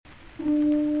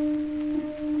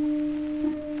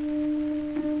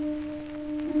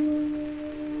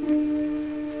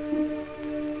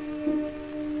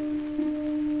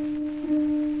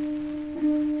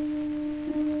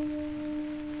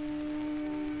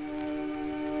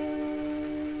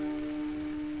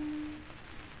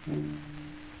Hi,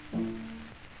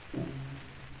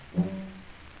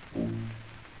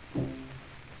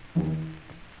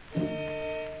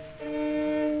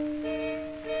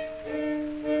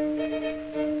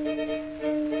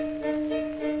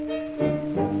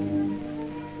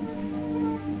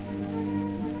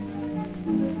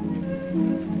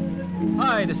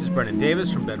 this is Brendan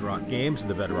Davis from Bedrock Games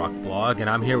and the Bedrock blog, and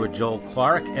I'm here with Joel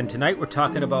Clark, and tonight we're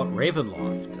talking about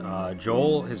Ravenloft.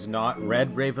 Joel has not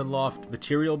read Ravenloft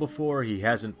material before. He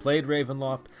hasn't played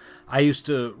Ravenloft. I used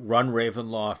to run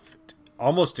Ravenloft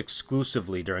almost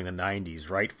exclusively during the 90s,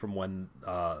 right from when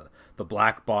the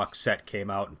Black Box set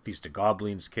came out and Feast of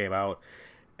Goblins came out.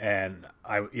 And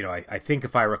I think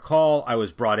if I recall, I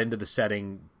was brought into the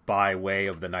setting by way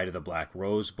of the Night of the Black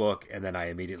Rose book, and then I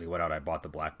immediately went out. I bought the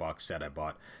Black Box set. I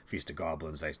bought Feast of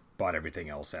Goblins. I bought everything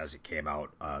else as it came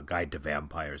out, Guide to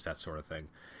Vampires, that sort of thing.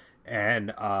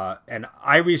 And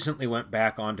I recently went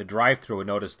back on to Drive-Thru and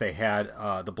noticed they had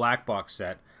the Black Box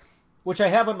set, which I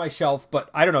have on my shelf,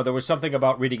 but I don't know, there was something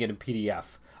about reading it in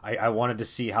PDF. I wanted to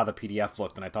see how the PDF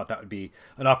looked, and I thought that would be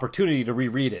an opportunity to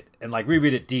reread it, and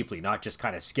reread it deeply, not just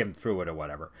kind of skim through it or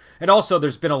whatever. And also,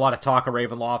 there's been a lot of talk of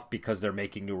Ravenloft because they're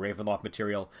making new Ravenloft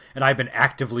material, and I've been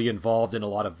actively involved in a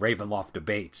lot of Ravenloft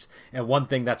debates. And one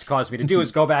thing that's caused me to do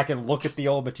is go back and look at the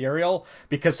old material,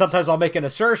 because sometimes I'll make an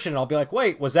assertion, and I'll be like,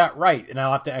 wait, was that right? And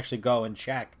I'll have to actually go and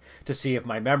check to see if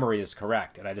my memory is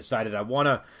correct. And I decided I want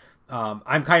to...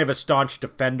 I'm kind of a staunch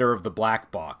defender of the Black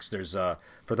Box. There's,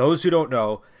 for those who don't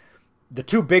know, the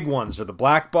two big ones are the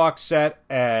Black Box set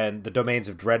and the Domains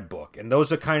of Dread book. And those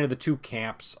are kind of the two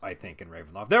camps, I think, in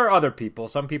Ravenloft. There are other people.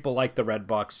 Some people like the Red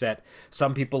Box set.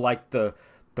 Some people like the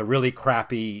really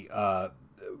crappy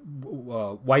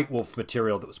White Wolf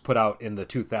material that was put out in the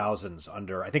 2000s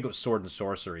under, I think it was Sword and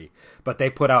Sorcery. But they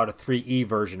put out a 3E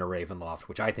version of Ravenloft,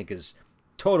 which I think is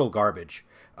total garbage.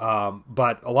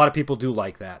 But a lot of people do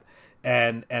like that.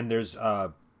 And there's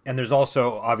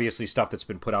also obviously stuff that's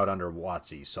been put out under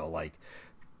WotC. So like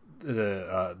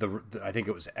the I think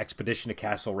it was Expedition to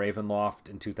Castle Ravenloft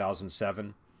in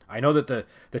 2007. I know that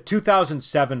the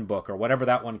 2007 book or whatever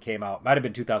that one came out, might have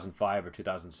been 2005 or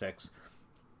 2006.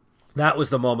 That was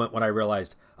the moment when I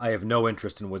realized I have no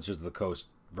interest in Wizards of the Coast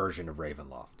version of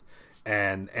Ravenloft.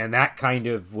 And that kind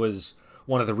of was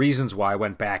one of the reasons why I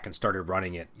went back and started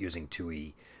running it using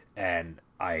 2E. And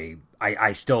I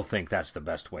still think that's the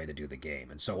best way to do the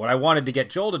game. And so what I wanted to get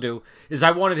Joel to do is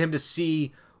I wanted him to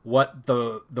see what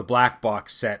the Black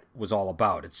Box set was all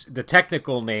about. It's the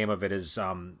technical name of it is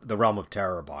the Realm of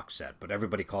Terror box set, but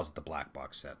everybody calls it the Black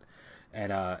Box set.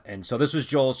 And so this was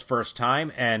Joel's first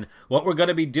time, and what we're going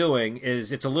to be doing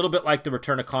is it's a little bit like the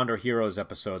Return of Condor Heroes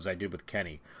episodes I did with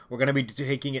Kenny. We're going to be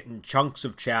taking it in chunks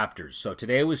of chapters. So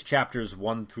today was chapters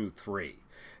 1 through 3.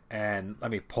 And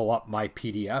let me pull up my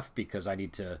PDF because I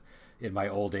need to, in my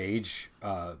old age,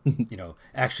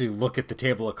 actually look at the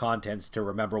table of contents to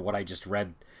remember what I just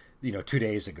read, 2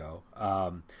 days ago.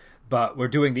 But we're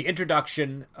doing the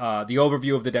introduction, the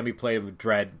overview of the Demiplane of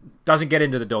Dread. Doesn't get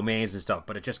into the domains and stuff,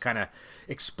 but it just kind of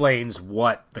explains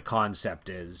what the concept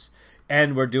is.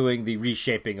 And we're doing the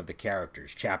reshaping of the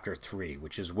characters, Chapter 3,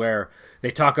 which is where they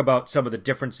talk about some of the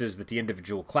differences that the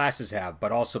individual classes have,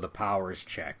 but also the powers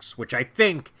checks, which I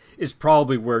think is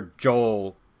probably where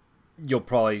Joel,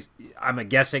 I'm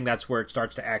guessing that's where it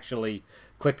starts to actually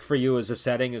click for you as a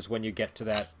setting, is when you get to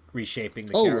that reshaping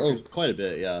the characters. Oh, quite a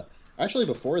bit, yeah. Actually,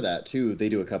 before that, too, they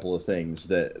do a couple of things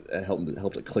that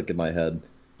helped it click in my head.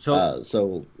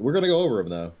 So we're going to go over them,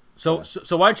 though. So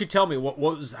why don't you tell me what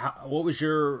was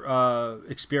your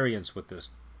experience with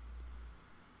this?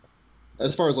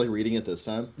 As far as reading it this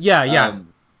time? Yeah.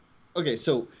 Okay,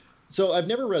 so I've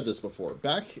never read this before.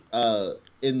 Back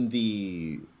in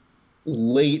the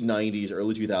late 90s,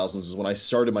 early 2000s is when I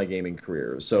started my gaming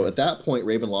career. So at that point,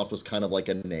 Ravenloft was kind of like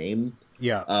a name.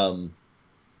 Yeah.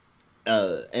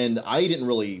 And I didn't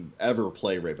really ever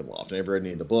play Ravenloft. I never read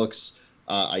any of the books.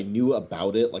 I knew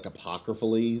about it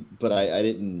apocryphally, but I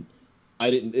didn't.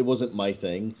 It wasn't my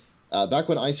thing. Back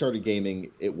when I started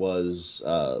gaming, it was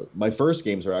my first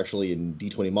games were actually in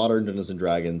D20 Modern, Dungeons and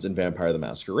Dragons, and Vampire the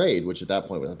Masquerade, which at that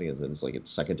point I think it's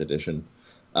its second edition.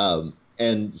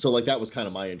 And so that was kind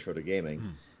of my intro to gaming.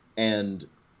 And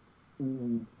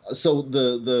so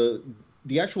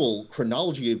the actual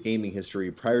chronology of gaming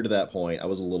history prior to that point, I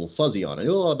was a little fuzzy on. I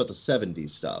knew a lot about the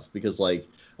 70s stuff because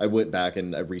I went back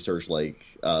and I researched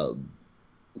the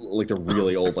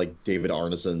really old David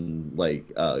Arneson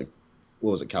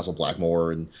what was it, Castle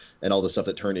Blackmore and all the stuff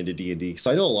that turned into D&D, because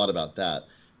I know a lot about that.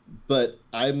 But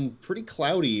I'm pretty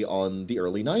cloudy on the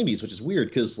early 90s, which is weird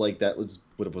because that was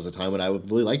was a time when I would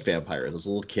really like vampires. As a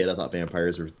little kid, I thought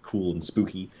vampires were cool and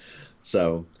spooky.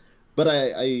 So, but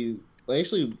I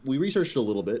actually we researched a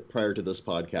little bit prior to this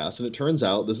podcast, and it turns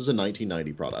out this is a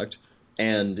 1990 product,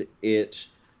 and it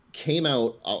came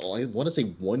out, I want to say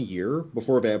 1 year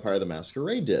before Vampire the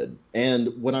Masquerade did. And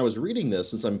when I was reading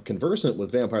this, since I'm conversant with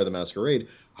Vampire the Masquerade,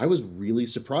 I was really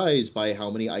surprised by how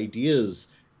many ideas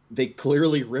they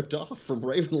clearly ripped off from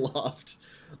Ravenloft.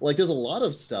 Like, there's a lot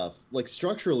of stuff, like,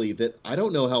 structurally, that I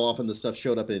don't know how often this stuff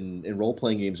showed up in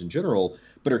role-playing games in general,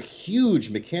 but are huge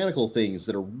mechanical things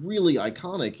that are really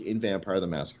iconic in Vampire the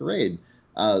Masquerade.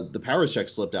 The powers check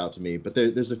slipped out to me, but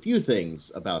there's a few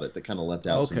things about it that kind of left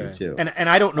out to me too. And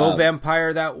I don't know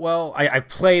Vampire that well. I've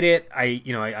played it.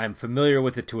 I'm familiar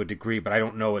with it to a degree, but I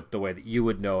don't know it the way that you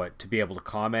would know it to be able to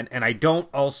comment. And I don't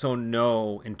also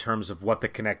know in terms of what the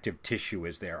connective tissue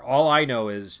is there. All I know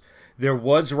is there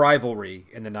was rivalry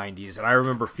in the 90s, and I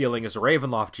remember feeling as a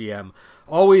Ravenloft GM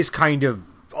always kind of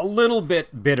a little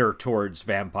bit bitter towards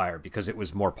Vampire because it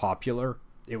was more popular.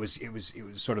 It was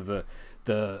sort of it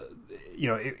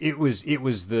was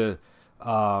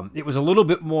a little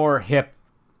bit more hip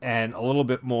and a little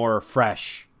bit more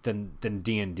fresh than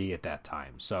D&D at that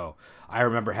time. So I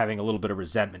remember having a little bit of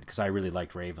resentment because I really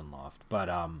liked Ravenloft. But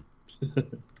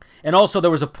and also there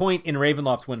was a point in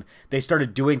Ravenloft when they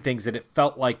started doing things that it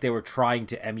felt like they were trying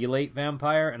to emulate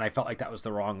Vampire, and I felt like that was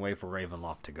the wrong way for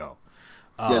Ravenloft to go.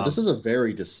 Yeah, this is a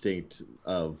very distinct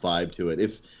vibe to it.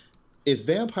 If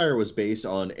Vampire was based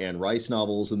on Anne Rice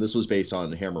novels and this was based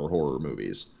on Hammer horror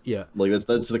movies, yeah, like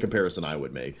that's the comparison I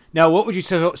would make. Now, what would you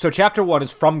say? So chapter 1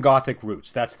 is From Gothic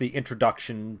Roots. That's the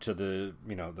introduction to the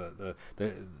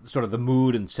sort of the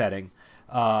mood and setting.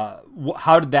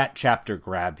 How did that chapter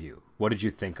grab you? What did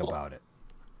you think about it?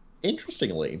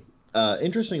 Interestingly,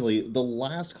 the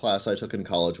last class I took in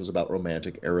college was about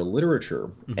Romantic era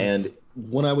literature, and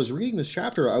when I was reading this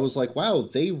chapter, I was like, wow,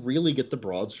 they really get the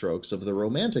broad strokes of the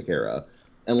Romantic era.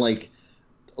 And like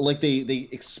they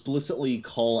explicitly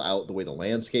call out the way the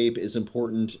landscape is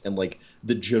important and like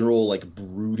the general like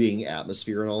brooding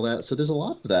atmosphere and all that. So there's a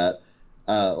lot of that.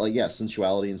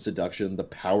 Sensuality and seduction, the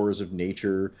powers of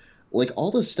nature, like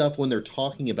all this stuff when they're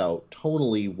talking about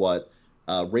tonally what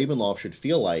Ravenloft should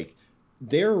feel like,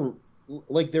 they're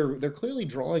clearly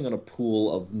drawing on a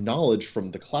pool of knowledge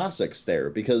from the classics there,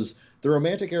 because the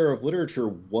Romantic era of literature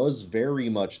was very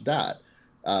much that.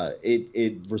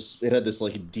 It had this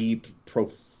like deep,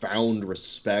 profound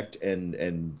respect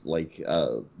and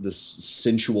this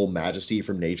sensual majesty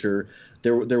from nature.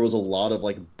 There was a lot of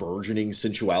like burgeoning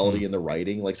sensuality in the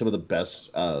writing. Like some of the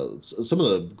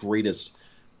greatest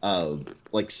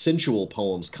like sensual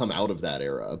poems come out of that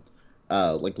era.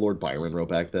 Like Lord Byron wrote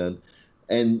back then,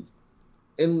 and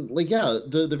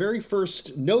the very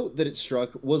first note that it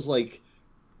struck was like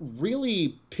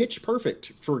really pitch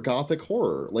perfect for Gothic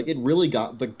horror. Like it really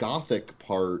got the Gothic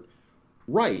part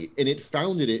right, and it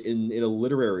founded it in a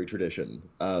literary tradition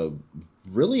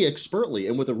really expertly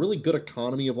and with a really good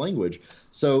economy of language.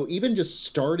 So even just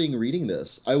starting reading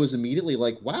this, I was immediately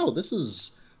like, wow, this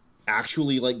is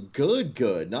actually like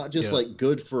good, not just like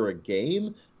good for a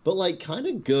game, but like kind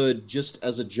of good just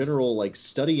as a general like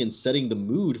study and setting the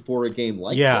mood for a game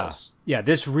like this. Yeah,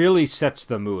 this really sets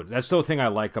the mood. That's the thing I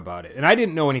like about it. And I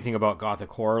didn't know anything about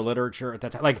Gothic horror literature at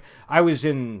that time. Like I was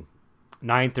in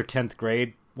 9th or 10th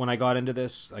grade when I got into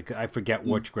this. Like I forget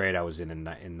which grade I was in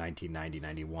 1990,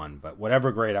 91, but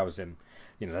whatever grade I was in,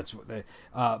 that's what they,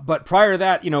 but prior to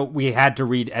that, we had to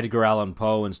read Edgar Allan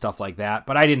Poe and stuff like that,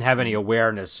 but I didn't have any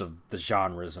awareness of the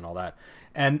genres and all that.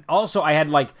 And also I had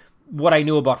like what I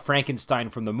knew about Frankenstein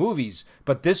from the movies,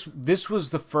 but this was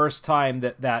the first time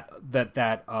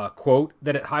that quote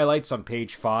that it highlights on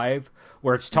page 5,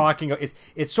 where it's talking,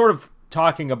 it's sort of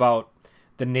talking about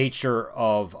the nature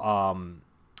of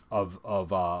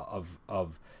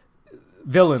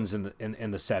villains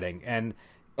in the setting, and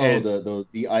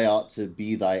the I ought to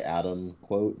be thy Adam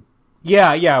quote.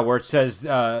 Yeah, where it says,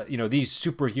 these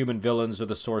superhuman villains are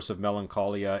the source of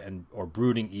melancholia or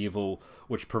brooding evil,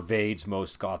 which pervades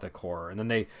most Gothic horror. And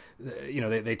then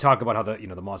they talk about how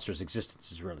the monster's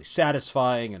existence is really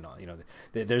satisfying, and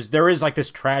there is like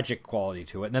this tragic quality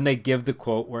to it. And then they give the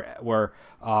quote where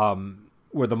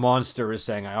the monster is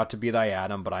saying, "I ought to be thy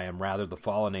Adam, but I am rather the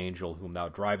fallen angel whom thou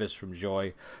drivest from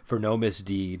joy for no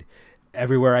misdeed.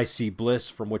 Everywhere I see bliss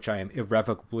from which I am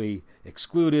irrevocably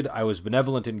excluded. I was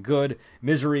benevolent and good.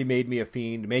 Misery made me a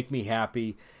fiend. Make me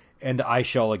happy." and I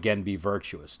shall again be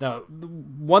virtuous. Now,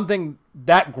 one thing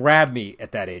that grabbed me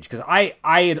at that age, because I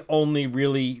had only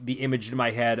really the image in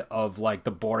my head of like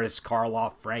the Boris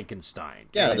Karloff Frankenstein.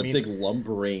 Yeah, the big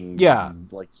lumbering,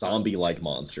 like zombie-like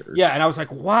monster. Yeah, and I was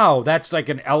like, wow, that's like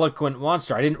an eloquent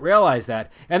monster. I didn't realize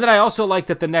that. And then I also like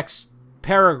that the next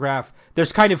paragraph,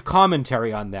 there's kind of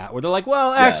commentary on that, where they're like,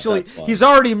 well, actually, he's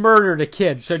already murdered a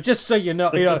kid, so just so you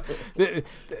know,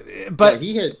 but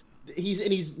yeah,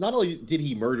 he's not only did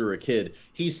he murder a kid,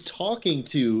 he's talking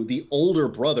to the older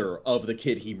brother of the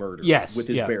kid he murdered with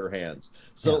his bare hands.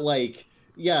 So like,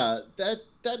 that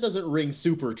doesn't ring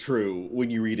super true when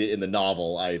you read it in the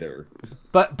novel either.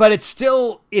 But it's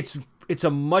still it's a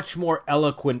much more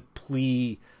eloquent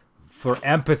plea for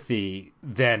empathy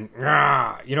than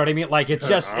you know what I mean? Like it's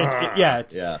just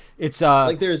it's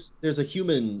like there's a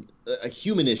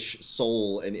humanish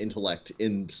soul and intellect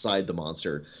inside the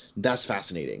monster. That's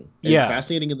fascinating. And it's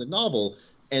fascinating in the novel,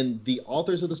 and the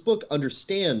authors of this book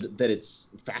understand that it's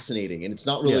fascinating and it's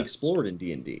not really explored in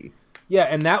D&D. Yeah,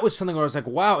 and that was something where I was like,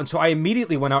 wow. And so I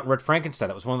immediately went out and read Frankenstein.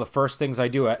 That was one of the first things I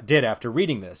did after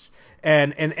reading this.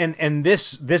 And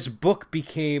this book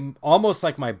became almost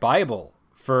like my Bible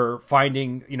for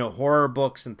finding, horror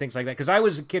books and things like that. Because I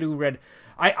was a kid who read...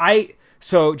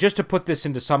 So just to put this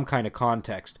into some kind of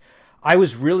context, I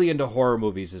was really into horror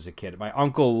movies as a kid. My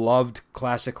uncle loved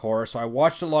classic horror, so I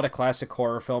watched a lot of classic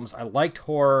horror films. I liked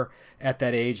horror at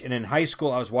that age, and in high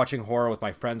school I was watching horror with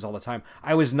my friends all the time.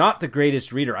 I was not the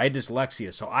greatest reader. I had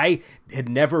dyslexia, so I had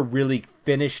never really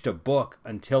finished a book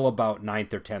until about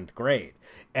 9th or 10th grade.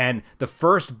 And the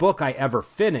first book I ever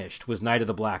finished was Night of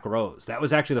the Black Rose. That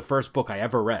was actually the first book I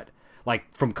ever read, like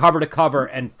from cover to cover,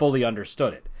 and fully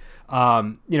understood it.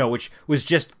 Which was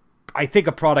just, I think,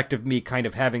 a product of me kind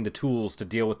of having the tools to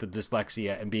deal with the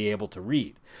dyslexia and be able to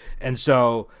read. And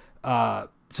so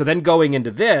then going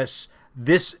into this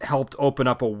helped open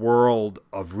up a world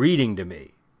of reading to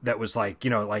me that was like,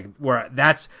 where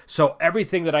that's, so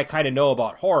everything that I kind of know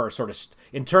about horror sort of,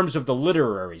 in terms of the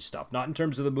literary stuff, not in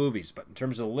terms of the movies, but in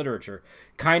terms of the literature,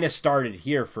 kind of started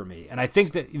here for me. And I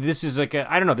think that this is like, the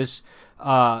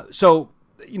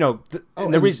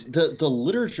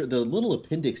literature, the little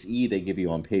appendix E they give you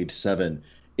on page 7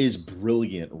 is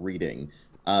brilliant reading.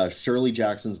 Shirley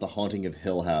Jackson's The Haunting of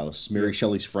Hill House, Mary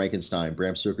Shelley's Frankenstein,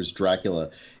 Bram Stoker's Dracula,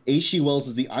 H.G.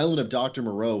 Wells' The Island of Dr.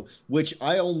 Moreau, which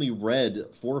I only read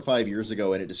 4 or 5 years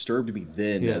ago, and it disturbed me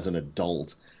then as an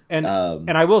adult. And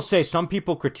I will say, some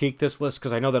people critique this list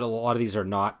because I know that a lot of these are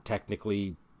not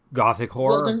technically gothic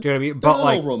horror. Do you know what I mean? But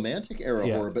like romantic era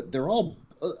horror, but they're all.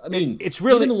 I mean, it's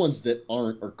really, even the ones that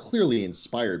aren't are clearly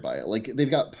inspired by it. Like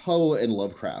they've got Poe and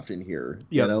Lovecraft in here.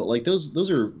 Like those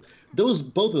are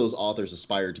both of those authors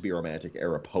aspired to be romantic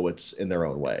era poets in their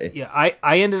own way. Yeah,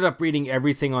 I ended up reading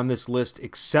everything on this list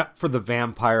except for The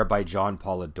Vampire by John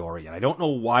Polidori, and I don't know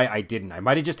why I didn't. I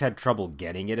might have just had trouble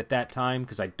getting it at that time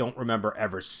because I don't remember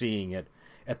ever seeing it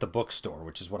at the bookstore,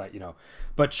 which is what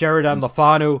But Sheridan Le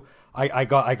Fanu, I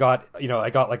got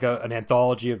like an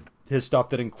anthology of his stuff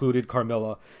that included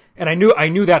Carmilla, and I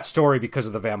knew that story because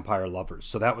of The Vampire Lovers,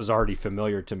 so that was already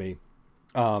familiar to me.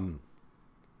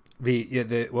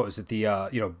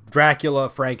 Dracula,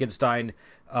 Frankenstein,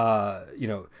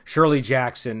 Shirley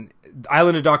Jackson,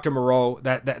 Island of Dr. Moreau,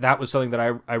 that was something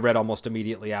that I read almost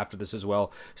immediately after this as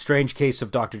well. Strange Case of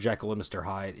Dr. Jekyll and Mr.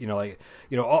 Hyde,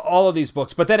 all of these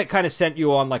books. But then it kind of sent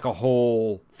you on like a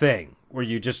whole thing where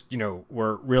you just,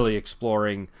 were really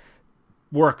exploring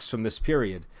works from this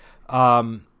period.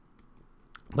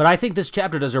 But I think this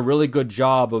chapter does a really good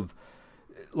job of,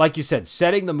 like you said,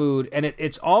 setting the mood, and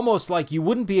it's almost like you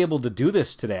wouldn't be able to do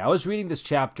this today. I was reading this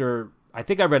chapter, I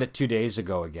think I read it 2 days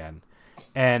ago again,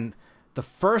 and the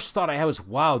first thought I had was,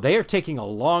 wow, they are taking a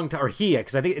long time, or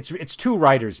because I think it's two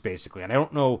writers, basically, and I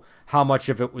don't know how much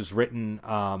of it was written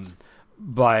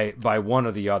by one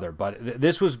or the other, but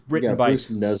this was written by Bruce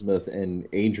Nesmith and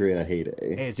Andrea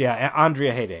Hayday.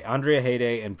 Andrea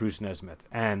Hayday and Bruce Nesmith,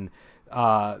 and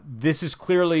this is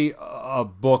clearly a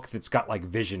book that's got like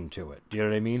vision to it. Do you know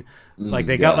what I mean? Like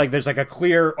they got like, there's like a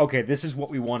clear, okay, this is what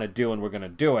we want to do and we're going to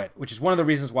do it, which is one of the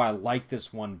reasons why I like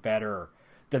this one better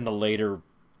than the later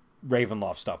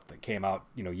Ravenloft stuff that came out,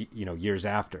 years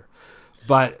after.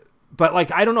 But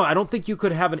like, I don't know. I don't think you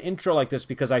could have an intro like this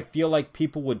because I feel like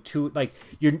people would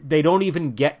they don't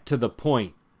even get to the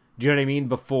point. Do you know what I mean?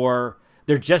 Before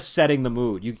they're just setting the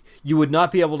mood. You would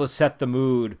not be able to set the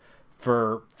mood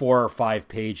for 4 or 5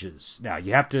 pages. Now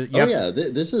you have to.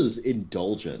 This is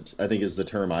indulgent, I think is the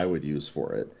term I would use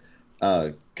for it.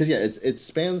 Because it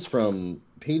spans from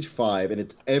page 5,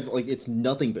 and it's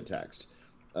nothing but text.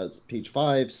 It's page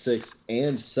 5, 6,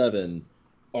 and 7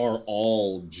 are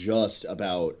all just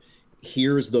about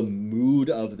here's the mood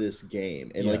of this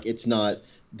game, and like it's not.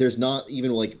 There's not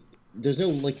even like there's no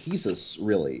like thesis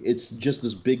really. It's just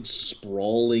this big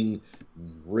sprawling,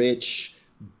 rich,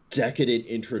 decadent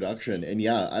introduction. And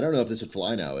yeah, I don't know if this would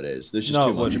fly nowadays. There's just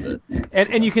too much of it.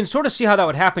 And you can sort of see how that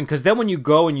would happen, because then when you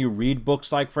go and you read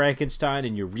books like Frankenstein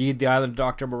and you read The Island of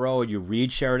Dr. Moreau and you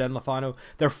read Sheridan Le Fanu,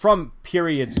 they're from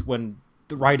periods when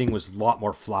the writing was a lot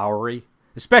more flowery.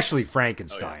 Especially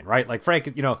Frankenstein, right? Like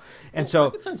Frankenstein's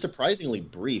surprisingly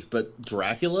brief, but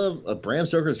Dracula, Bram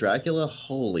Stoker's Dracula,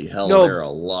 holy hell, there are a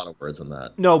lot of words in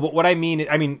that. No, but what I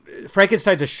mean,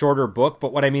 Frankenstein's a shorter book,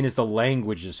 but what I mean is the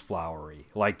language is flowery,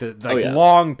 like the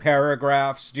long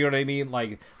paragraphs. Do you know what I mean?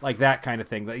 Like that kind of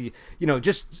thing.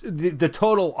 Just the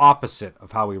total opposite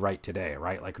of how we write today,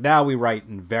 right? Like now we write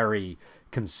in very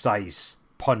concise,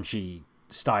 punchy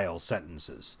style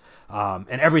sentences, and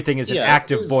everything is an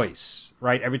active voice,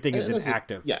 right? Everything is an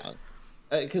active. Yeah,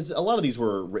 because a lot of these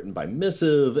were written by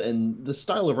missive, and the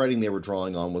style of writing they were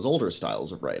drawing on was older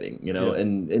styles of writing,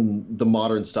 and the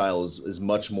modern style is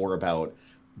much more about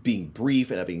being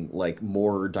brief and having like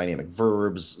more dynamic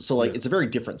verbs. So like it's a very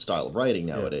different style of writing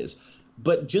nowadays.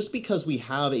 But just because we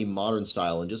have a modern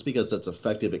style and just because that's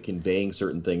effective at conveying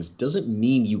certain things doesn't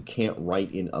mean you can't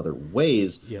write in other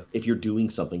ways if you're doing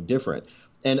something different.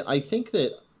 And I think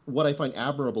that what I find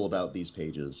admirable about these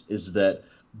pages is that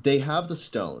they have the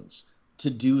stones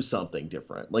to do something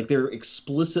different. Like they're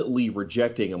explicitly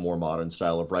rejecting a more modern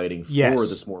style of writing for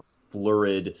this more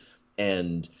florid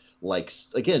and like,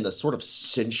 again, a sort of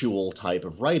sensual type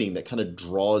of writing that kind of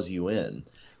draws you in.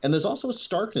 And there's also a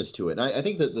starkness to it. And I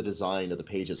think that the design of the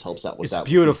pages helps out with that. It's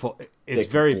beautiful. It's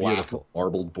very beautiful.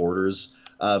 Marbled borders.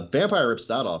 Vampire rips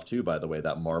that off too, by the way,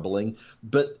 that marbling.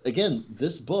 But again,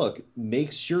 this book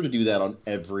makes sure to do that on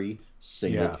every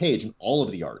single page. And all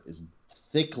of the art is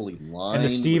thickly lined. And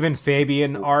the Stephen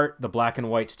Fabian art, the black and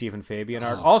white Stephen Fabian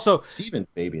art. Also, Stephen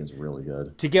Fabian's really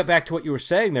good. To get back to what you were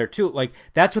saying there too, like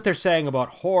that's what they're saying about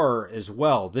horror as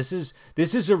well. This is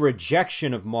a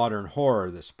rejection of modern horror,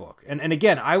 this book. And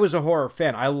again, I was a horror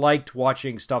fan. I liked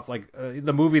watching stuff like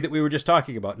the movie that we were just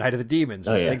talking about, Night of the Demons,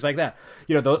 and things like that.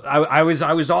 I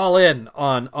was all in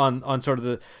on sort of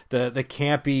the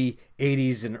campy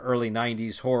 80s and early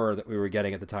 90s horror that we were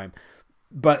getting at the time.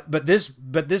 But this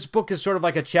book is sort of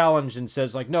like a challenge and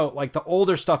says like, no, like the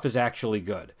older stuff is actually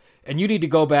good, and you need to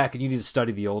go back and you need to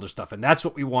study the older stuff, and that's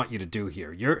what we want you to do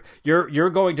here. You're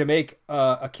going to make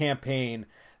a campaign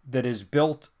that is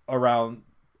built around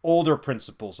older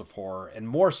principles of horror and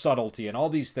more subtlety and all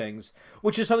these things,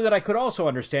 which is something that I could also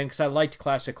understand because I liked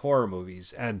classic horror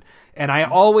movies, and I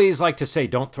always like to say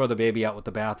don't throw the baby out with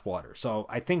the bathwater. So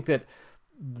I think that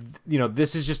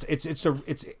this is just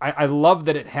I love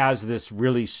that it has this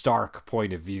really stark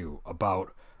point of view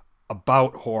about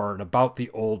horror and about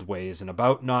the old ways and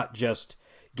about not just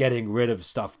getting rid of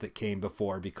stuff that came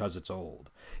before because it's old.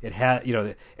 It had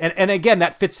and again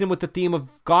that fits in with the theme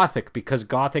of Gothic, because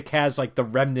Gothic has like the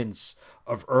remnants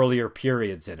of earlier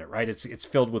periods in it, right? It's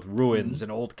filled with ruins and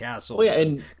old castles. Well, yeah,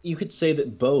 and you could say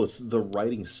that both the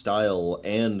writing style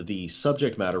and the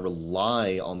subject matter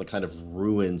rely on the kind of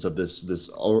ruins of this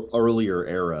earlier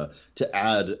era to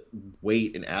add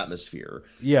weight and atmosphere.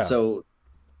 Yeah. So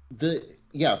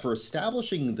for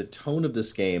establishing the tone of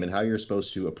this game and how you're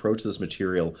supposed to approach this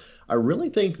material, I really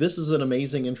think this is an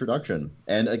amazing introduction.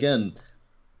 And again,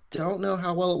 don't know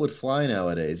how well it would fly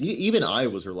nowadays. Even I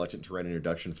was reluctant to write an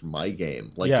introduction for my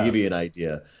game, to give you an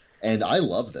idea. And I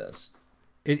love this.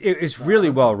 It's really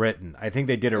well written. I think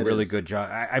they did a really good job.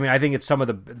 I think it's some of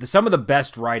the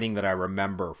best writing that I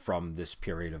remember from this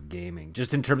period of gaming,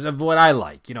 just in terms of what I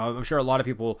like. I'm sure a lot of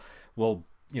people will,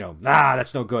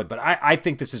 that's no good. But I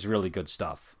think this is really good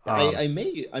stuff. I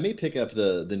may pick up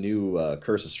the new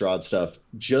Curse of Strahd stuff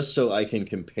just so I can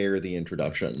compare the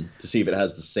introduction to see if it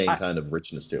has the same kind of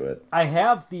richness to it. I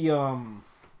have the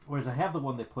I have the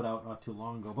one they put out not too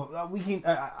long ago, but we can.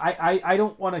 I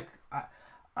don't want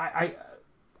to.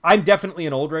 I'm definitely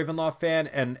an old Ravenloft fan,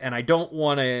 and I don't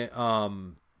want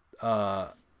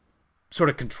to sort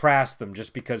of contrast them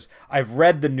just because I've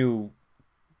read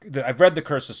I've read the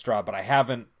Curse of Strahd, but I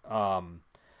haven't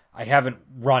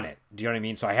run it. Do you know what I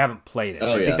mean? So I haven't played it.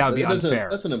 I think that would be unfair.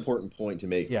 That's an important point to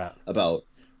make about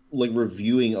like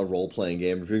reviewing a role-playing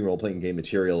game, reviewing role-playing game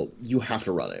material. You have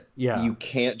to run it. Yeah. You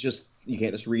can't just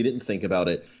read it and think about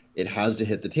it. It has to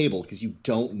hit the table because you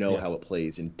don't know how it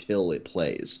plays until it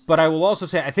plays. But I will also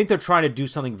say I think they're trying to do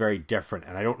something very different,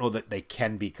 and I don't know that they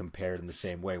can be compared in the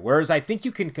same way. Whereas I think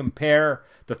you can compare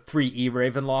the 3E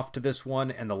Ravenloft to this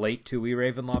one and the late 2E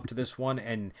Ravenloft to this one,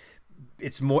 and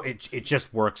it's more it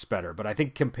just works better. But I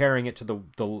think comparing it to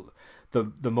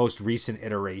the most recent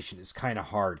iteration is kind of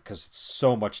hard because it's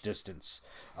so much distance.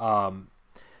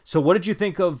 So what did you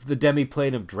think of the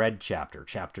Demiplane of Dread chapter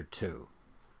 2?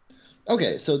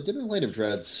 Okay, so the Demiplane of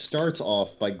Dread starts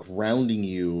off by grounding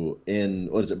you in,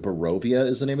 what is it, Barovia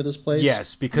is the name of this place?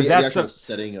 Yes, because the that's actual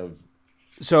setting of...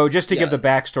 So just to Yeah. give the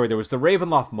backstory, there was the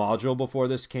Ravenloft module before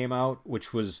this came out,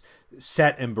 which was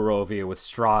set in Barovia with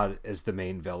Strahd as the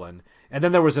main villain, and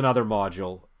then there was another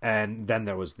module, and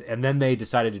then they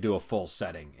decided to do a full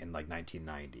setting in like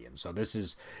 1990, and so this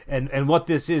is and what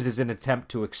this is an attempt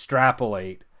to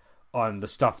extrapolate on the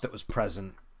stuff that was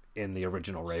present in the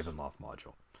original Ravenloft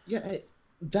module. Yeah,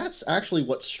 that's actually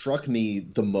what struck me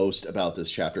the most about this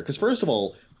chapter. Because first of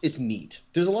all, it's neat.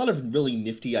 There's a lot of really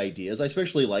nifty ideas. I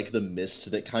especially like the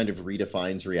mist that kind of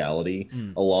redefines reality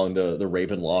along the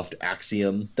Ravenloft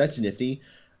axiom. That's nifty.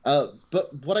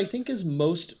 But what I think is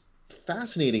most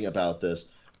fascinating about this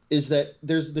is that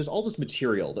there's all this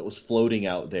material that was floating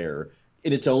out there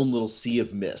in its own little sea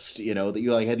of mist, that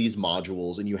you like had these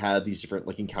modules and you had these different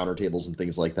like encounter tables and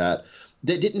things like that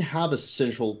didn't have a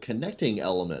central connecting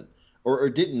element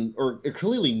or it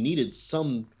clearly needed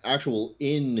some actual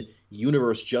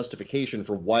in-universe justification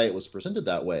for why it was presented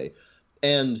that way.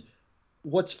 And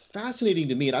what's fascinating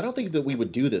to me, and I don't think that we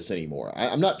would do this anymore.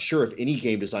 I'm not sure if any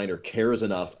game designer cares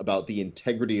enough about the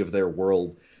integrity of their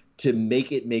world to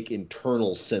make it make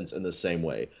internal sense in the same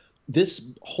way.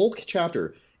 This whole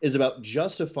chapter is about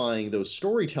justifying those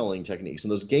storytelling techniques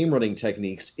and those game running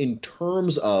techniques in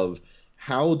terms of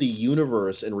how the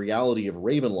universe and reality of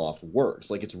Ravenloft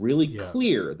works. Like, it's really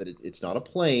clear that it's not a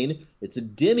plane, it's a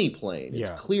demi-plane.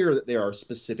 It's clear that there are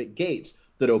specific gates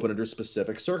that open under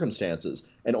specific circumstances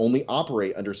and only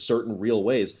operate under certain real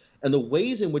ways. And the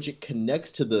ways in which it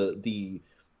connects to the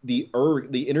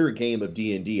inner game of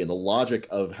D&D and the logic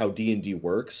of how D&D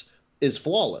works is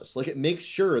flawless. Like, it makes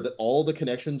sure that all the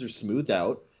connections are smoothed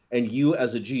out, and you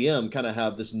as a GM kind of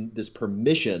have this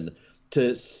permission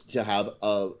to have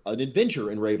an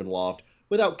adventure in Ravenloft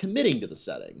without committing to the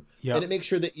setting. Yep. And it makes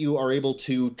sure that you are able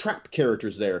to trap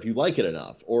characters there if you like it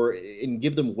enough, and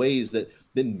give them ways that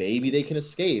maybe they can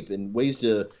escape, and ways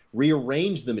to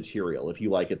rearrange the material if you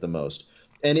like it the most.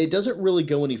 And it doesn't really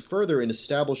go any further in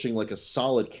establishing like a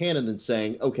solid canon than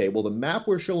saying, okay, well, the map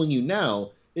we're showing you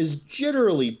now is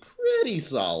generally pretty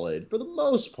solid for the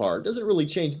most part. It doesn't really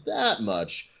change that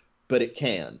much, but it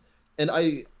can. And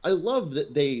I love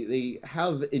that they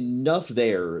have enough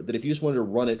there that if you just wanted to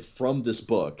run it from this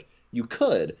book, you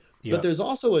could. Yeah. But there's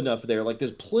also enough there, like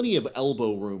there's plenty of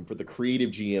elbow room for the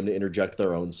creative GM to interject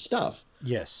their own stuff.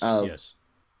 Yes, yes.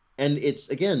 And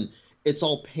it's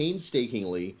all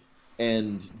painstakingly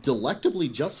and delectably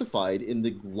justified in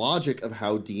the logic of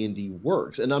how D&D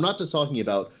works. And I'm not just talking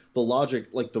about the logic,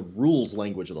 like the rules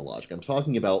language of the logic. I'm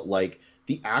talking about like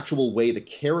the actual way the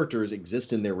characters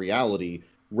exist in their reality.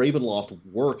 Ravenloft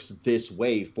works this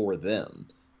way for them.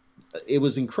 It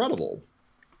was incredible.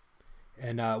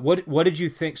 And what did you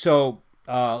think? So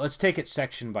let's take it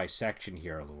section by section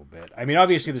here a little bit. I mean,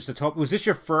 obviously, was this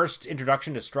your first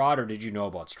introduction to Strahd, or did you know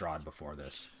about Strahd before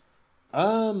this?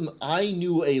 I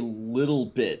knew a little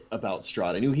bit about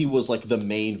Strahd. I knew he was like the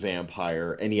main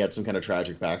vampire, and he had some kind of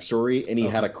tragic backstory, and he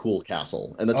had a cool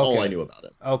castle, and that's all I knew about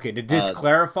it. Okay, did this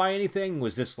clarify anything?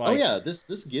 Was this like? Oh yeah, this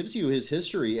gives you his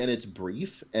history, and it's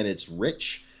brief, and it's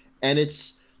rich, and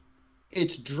it's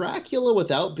Dracula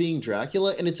without being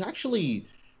Dracula, and it's actually.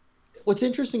 What's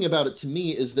interesting about it to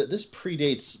me is that this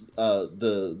predates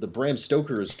the Bram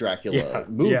Stoker's Dracula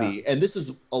movie, and this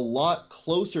is a lot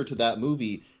closer to that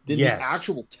movie than the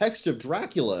actual text of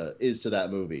Dracula is to that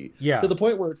movie. Yeah. To the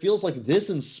point where it feels like this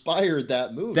inspired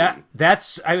that movie.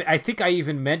 I think I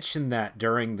even mentioned that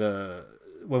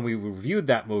when we reviewed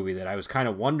that movie, that I was kind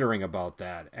of wondering about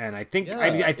that. And I think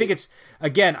I think it's,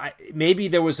 again, maybe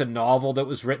there was a novel that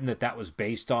was written that was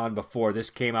based on before this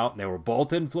came out, and they were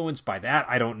both influenced by that.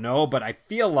 I don't know, but I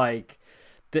feel like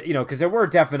that, because there were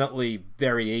definitely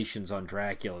variations on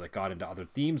Dracula that got into other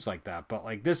themes like that. But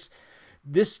like this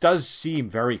does seem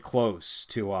very close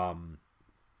to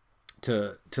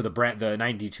the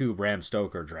 92 Bram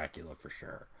Stoker Dracula for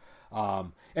sure.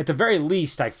 At the very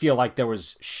least, I feel like there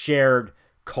was shared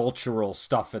cultural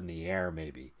stuff in the air,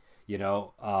 maybe,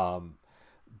 but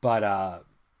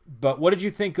what did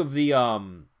you think of the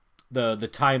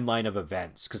timeline of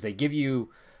events? Because they give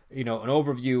you an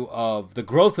overview of the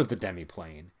growth of the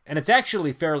demiplane, and it's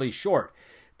actually fairly short.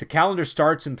 The calendar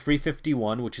starts in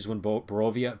 351, which is when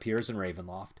Barovia appears in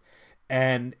Ravenloft,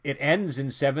 and it ends in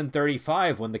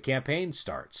 735 when the campaign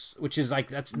starts, which is like,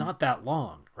 that's not that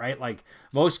long, right? Like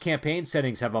most campaign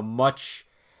settings have a much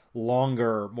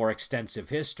longer, more extensive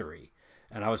history.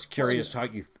 And I was curious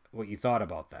what you thought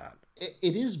about that.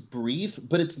 It is brief,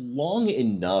 but it's long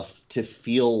enough to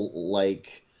feel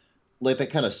like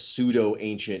that kind of pseudo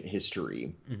ancient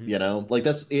history, you know, like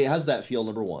it has that feel,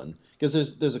 number one,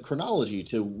 because there's a chronology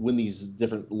to when these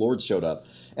different lords showed up,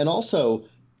 and also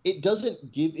it doesn't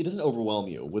overwhelm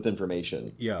you with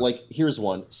information. Yeah, like here's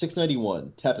one,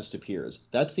 691 Tempest appears.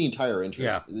 That's the entire entry.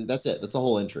 Yeah, that's it. That's the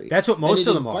whole entry. That's what most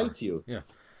of them are. It invites you.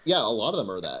 Yeah, a lot of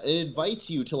them are that. It invites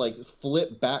you to like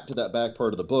flip back to that back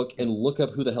part of the book and look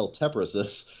up who the hell Tepris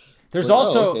is. There's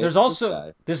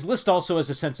this list also has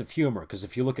a sense of humor, because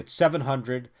if you look at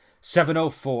 700,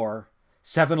 704,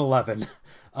 711,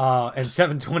 and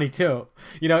 722,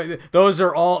 you know, those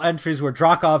are all entries where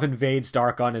Drakov invades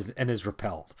Darkon and is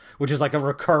repelled, which is like a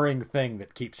recurring thing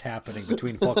that keeps happening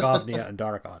between Falkovnia and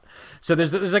Darkon. So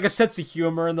there's like a sense of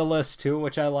humor in the list too,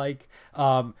 which I like.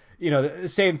 You know, the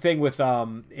same thing with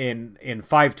in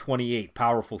 528,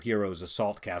 powerful heroes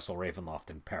assault Castle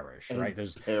Ravenloft and perish. Right?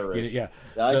 There's perish. Yeah,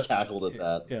 I cackled at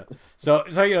that. Yeah. So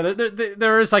you know,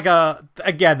 there is like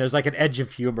there's like an edge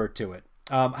of humor to it.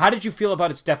 How did you feel about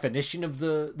its definition of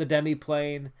the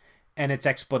demiplane and its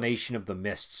explanation of the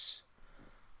mists?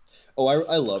 Oh,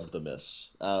 I loved the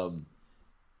mists. I'm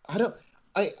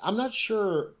not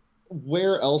sure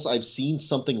where else I've seen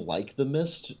something like the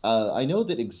mist. I know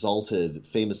that Exalted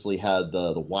famously had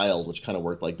the Wild, which kind of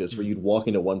worked like this, where you'd walk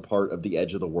into one part of the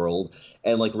edge of the world,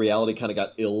 and like reality kind of got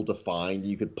ill-defined.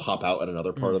 You could pop out at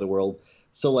another part of the world.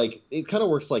 So like it kind of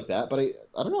works like that. But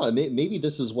I don't know. Maybe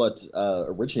this is what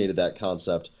originated that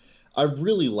concept. I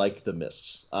really like the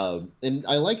mists, and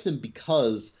I like them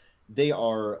because they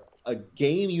are a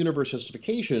game universe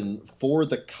justification for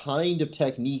the kind of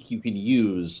technique you can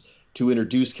use to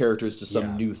introduce characters to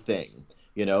some new thing.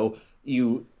 You know,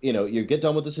 you get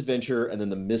done with this adventure, and then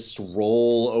the mists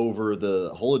roll over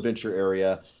the whole adventure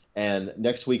area, and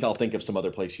next week I'll think of some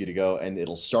other place for you to go, and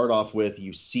it'll start off with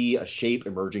you see a shape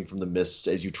emerging from the mists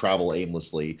as you travel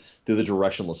aimlessly through the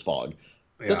directionless fog.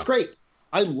 Yeah. That's great.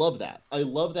 I love that. I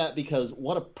love that because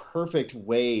what a perfect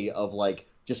way of like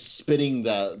just spinning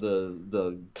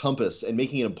the compass and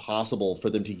making it impossible for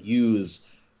them to use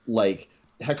like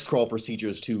hex crawl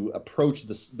procedures to approach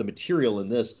the material in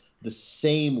this the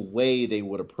same way they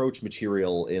would approach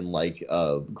material in like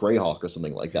Greyhawk or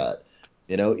something like that.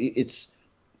 You know,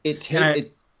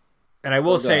 and I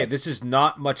will say this is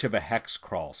not much of a hex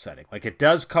crawl setting. Like it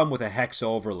does come with a hex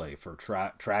overlay for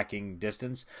tracking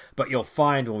distance, but you'll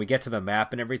find when we get to the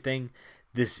map and everything,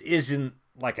 this isn't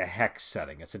like a hex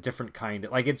setting. It's a different kind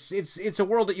of like it's a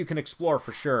world that you can explore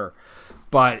for sure,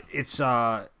 but it's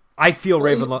I feel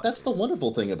Ravenloft. That's the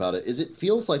wonderful thing about it, is it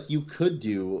feels like you could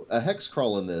do a hex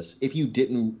crawl in this if you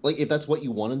didn't if that's what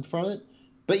you wanted from it.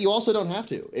 But you also don't have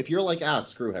to. If you're like,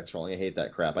 screw hex crawling, I hate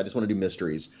that crap, I just want to do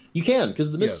mysteries. You can,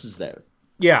 because the mist is there.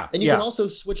 Yeah, and you can also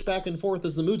switch back and forth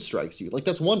as the mood strikes you. Like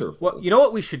that's wonderful. Well, you know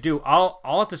what we should do? I'll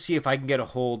have to see if I can get a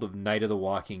hold of Night of the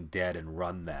Walking Dead and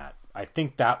run that. I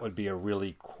think that would be a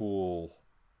really cool.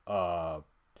 I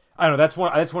don't know. That's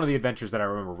one of the adventures that I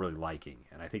remember really liking,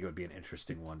 and I think it would be an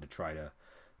interesting one to try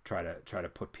to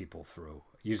put people through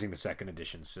using the second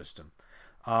edition system.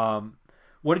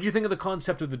 What did you think of the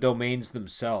concept of the domains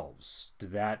themselves?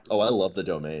 Oh, I love the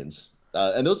domains.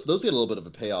 And those get a little bit of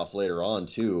a payoff later on,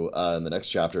 too, in the next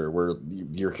chapter, where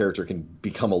your character can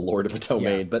become a lord of a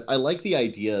domain. Yeah. But I like the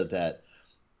idea that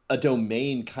a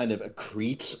domain kind of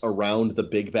accretes around the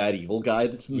big bad evil guy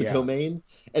that's in the domain,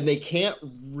 and they can't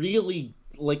really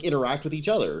like interact with each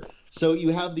other. So you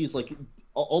have these like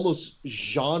almost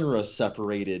genre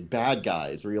separated bad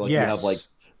guys, where you have like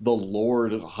the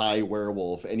Lord High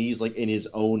Werewolf, and he's like in his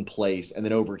own place, and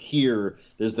then over here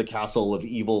there's the Castle of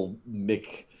Evil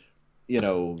Mick,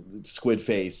 Squid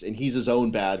Face, and he's his own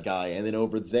bad guy, and then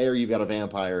over there you've got a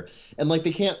vampire, and like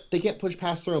they can't push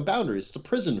past their own boundaries. It's a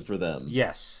prison for them.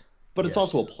 Yes, but it's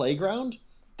also a playground.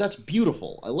 That's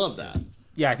beautiful. I love that.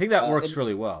 Yeah, I think that works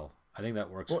really well. I think that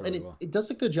works really well. It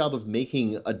does a good job of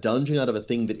making a dungeon out of a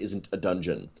thing that isn't a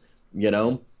dungeon. You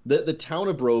know, the town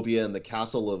of Barovia and the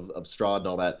castle of Strahd and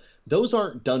all that, those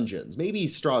aren't dungeons. Maybe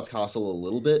Strahd's castle a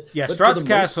little bit. Yeah, Strahd's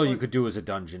castle you could do as a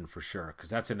dungeon for sure, because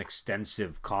that's an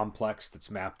extensive complex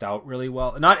that's mapped out really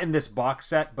well. Not in this box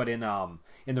set, but in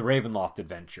the Ravenloft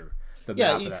adventure.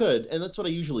 Yeah, you could, and that's what I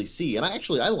usually see. And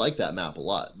I like that map a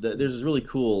lot. There's this really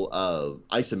cool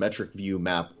isometric view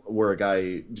map where a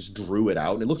guy just drew it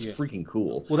out, and it looks freaking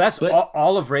cool. Well,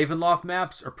 all of Ravenloft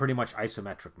maps are pretty much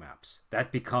isometric maps.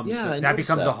 That becomes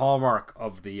a hallmark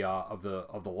of the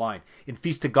line. In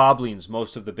Feast of Goblins,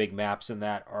 most of the big maps in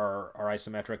that are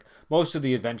isometric. Most of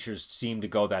the adventures seem to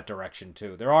go that direction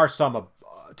too. There are some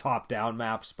top-down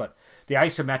maps, but the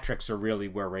isometrics are really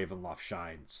where Ravenloft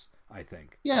shines, I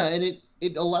think. Yeah, and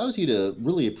it allows you to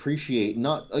really appreciate,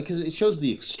 not because it shows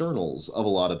the externals of a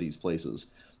lot of these places.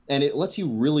 And it lets you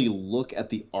really look at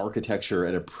the architecture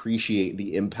and appreciate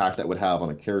the impact that would have on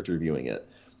a character viewing it.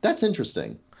 That's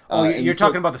interesting. Oh, you're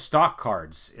talking about the stock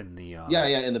cards in the... Yeah,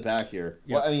 in the back here.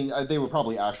 Yeah. Well, I mean, they were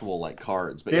probably actual, like,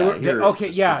 cards. But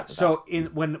So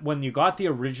when you got the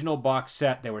original box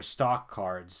set, there were stock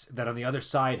cards that on the other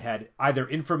side had either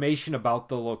information about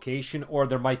the location, or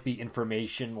there might be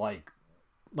information like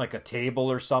a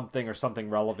table or something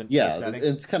relevant to the setting.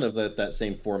 It's kind of that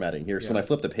same formatting here. So when I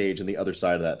flip the page, on the other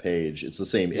side of that page, it's the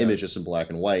same image, just in black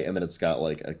and white, and then it's got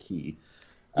like a key.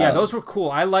 Yeah, those were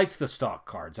cool. I liked the stock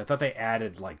cards. I thought they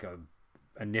added like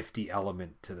a nifty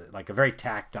element to like a very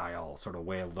tactile sort of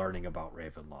way of learning about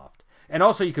Ravenloft. And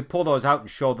also you could pull those out and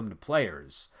show them to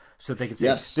players so they could say,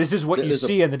 this is what you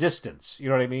see in the distance. You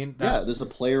know what I mean? There's a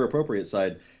player appropriate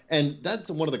side. And that's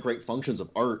one of the great functions of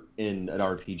art in an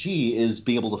RPG is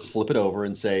being able to flip it over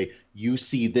and say, you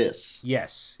see this.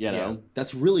 Yes.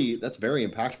 That's very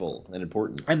impactful and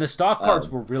important. And the stock cards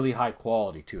were really high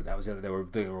quality too. That was the other.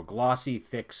 They were glossy,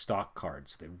 thick stock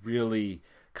cards. They really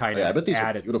kind of I bet these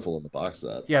added... are beautiful in the box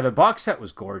set. Yeah, the box set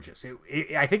was gorgeous.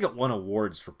 I think it won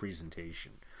awards for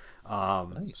presentation.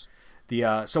 Nice.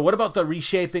 So what about the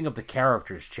reshaping of the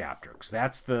characters chapter? Because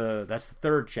that's the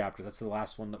third chapter. That's the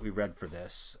last one that we read for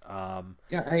this. I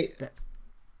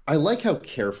like how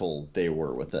careful they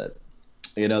were with it.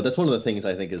 That's one of the things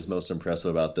I think is most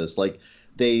impressive about this. Like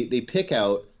they pick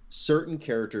out certain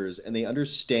characters and they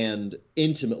understand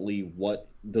intimately what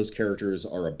those characters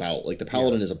are about. Like the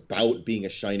Paladin is about being a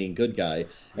shining good guy,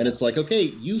 and it's like, okay,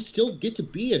 you still get to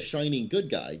be a shining good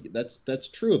guy. That's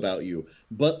true about you,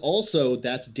 but also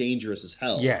that's dangerous as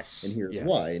hell. Yes, and here's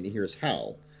why, and here's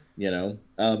how.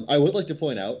 I would like to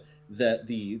point out that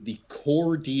the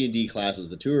core D&D classes,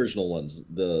 the two original ones,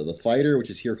 the fighter,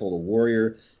 which is here called a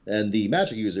warrior, and the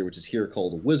magic user, which is here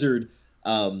called a wizard,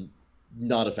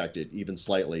 not affected even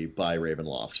slightly by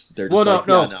Ravenloft. They're just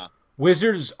no.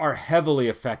 Wizards are heavily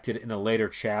affected in a later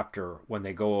chapter when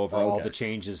they go over all the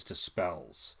changes to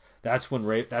spells. That's when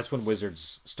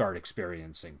wizards start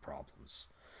experiencing problems.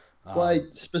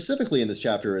 Specifically in this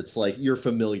chapter, it's like your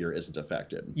familiar isn't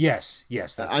affected. Yes,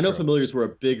 that's I know true. familiars were a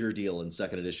bigger deal in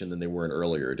second edition than they were in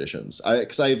earlier editions. I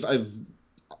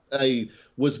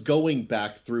was going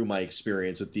back through my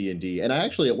experience with D&D, and I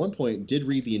actually at one point did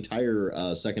read the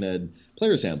entire second ed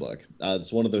player's handbook.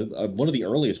 It's one of the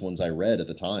earliest ones I read at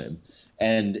the time,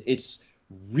 and it's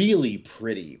really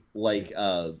pretty, like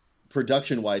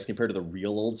production wise compared to the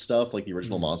real old stuff, like the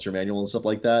original Monster Manual and stuff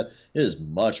like that. It is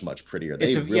much much-prettier.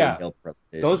 They really nailed the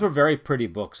presentation. Those were very pretty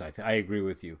books. I agree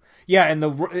with you. Yeah, and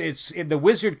the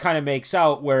wizard kind of makes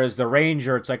out, whereas the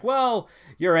ranger, it's like, well,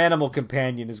 your animal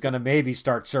companion is going to maybe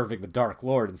start serving the Dark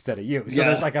Lord instead of you. So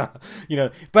there's like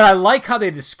but I like how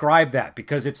they describe that,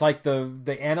 because it's like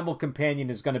the animal companion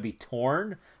is going to be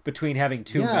torn between having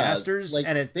two masters, like,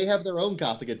 and they have their own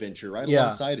gothic adventure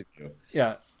alongside of you.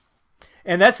 Yeah.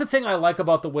 And that's the thing I like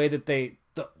about the way that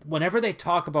whenever they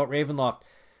talk about Ravenloft,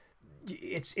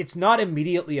 it's not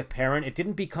immediately apparent. It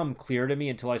didn't become clear to me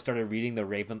until I started reading the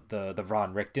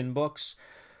Ron Richten books.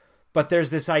 But there's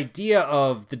this idea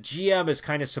of the GM is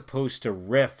kind of supposed to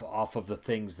riff off of the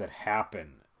things that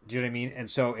happen. Do you know what I mean? And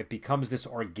so it becomes this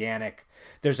organic...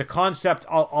 There's a concept,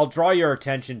 I'll draw your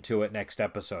attention to it next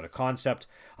episode, a concept,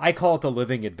 I call it the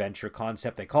living adventure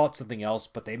concept. They call it something else,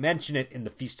 but they mention it in the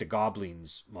Feast of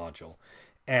Goblins module.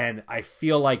 And I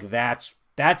feel like that's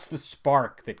the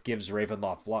spark that gives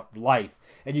Ravenloft life.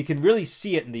 And you can really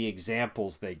see it in the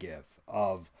examples they give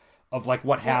of like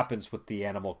what happens with the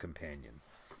animal companion.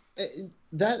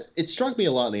 It struck me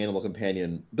a lot in the animal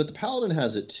companion, but the Paladin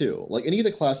has it too. Like any of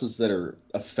the classes that are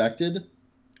affected,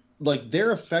 like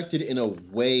they're affected in a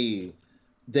way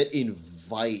that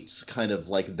invites kind of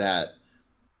like that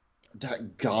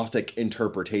gothic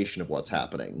interpretation of what's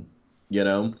happening.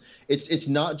 It's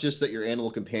not just that your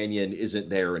animal companion isn't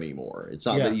there anymore. It's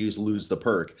not that you just lose the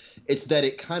perk. It's that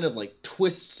it kind of like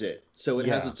twists it so it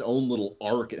has its own little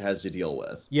arc it has to deal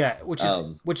with. Yeah, which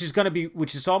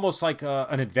is almost like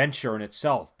an adventure in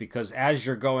itself, because as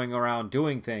you're going around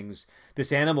doing things,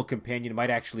 this animal companion might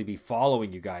actually be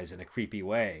following you guys in a creepy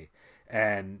way,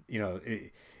 and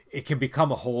it can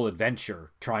become a whole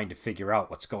adventure trying to figure out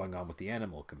what's going on with the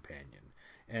animal companion.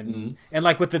 And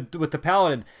like with the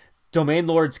Paladin, domain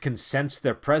lords can sense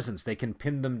their presence. They can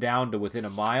pin them down to within a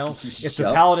mile. If the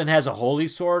Yep. paladin has a holy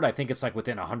sword, I think it's like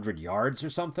within 100 yards or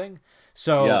something.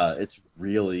 So Yeah, it's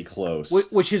really close.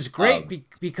 which is great Um,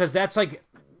 because that's like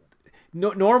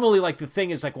normally like the thing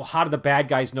is like, well, how do the bad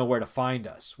guys know where to find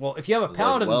us? Well, if you have a like,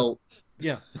 paladin, well,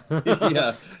 yeah,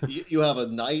 yeah, you have a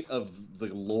knight of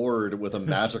the Lord with a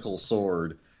magical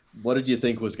sword. What did you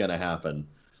think was going to happen?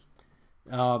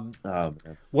 um, Man.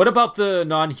 what about the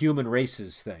non-human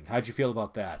races thing? How'd you feel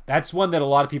about that? That's one that a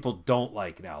lot of people don't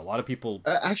like now. A lot of people,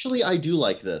 Actually, I do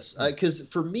like this because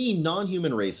for me,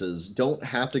 non-human races don't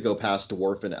have to go past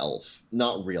dwarf and elf.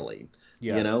 Not really,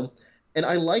 yeah, you know. And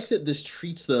I like that this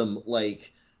treats them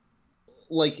like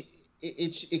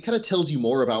it kind of tells you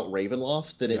more about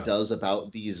Ravenloft than yeah, it does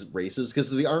about these races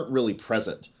because they aren't really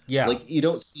present. yeah, Like you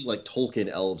don't see like Tolkien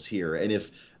elves here, and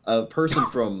if a person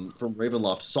from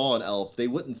Ravenloft saw an elf, they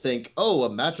wouldn't think, "Oh, a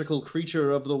magical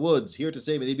creature of the woods here to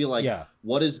save me." They'd be like, yeah.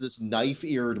 "What is this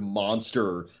knife-eared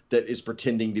monster that is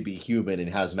pretending to be human and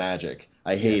has magic?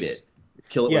 I hate Yes. it.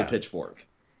 Kill it Yeah. with a pitchfork."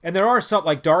 And there are some,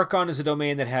 like Darkon is a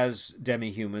domain that has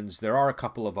demi-humans. There are a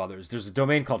couple of others. There's a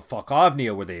domain called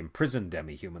Falkovnia where they imprison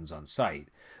demi-humans on site.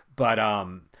 But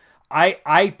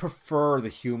I prefer the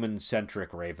human-centric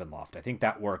Ravenloft. I think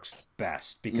that works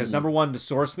best because number one, the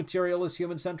source material is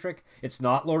human-centric. It's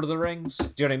not Lord of the Rings. Do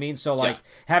you know what I mean? So like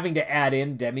having to add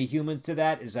in demi-humans to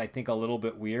that is, I think, a little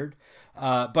bit weird.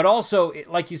 But also,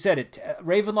 like you said,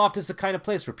 Ravenloft is the kind of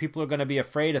place where people are going to be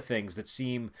afraid of things that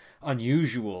seem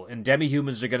unusual, and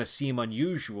demi-humans are going to seem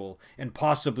unusual and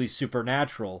possibly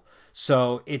supernatural.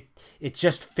 So it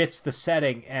just fits the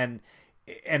setting. And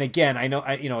again, I know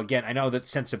that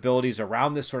sensibilities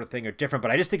around this sort of thing are different,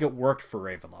 but I just think it worked for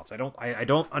Ravenloft. I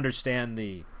don't understand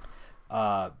the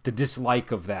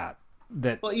dislike of that.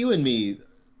 Well, you and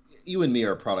me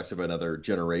are products of another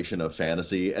generation of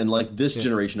fantasy, and like this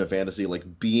generation of fantasy,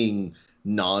 like being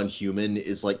non-human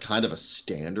is like kind of a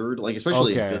standard. Like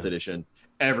especially in fifth edition,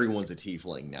 everyone's a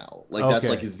tiefling now. Like that's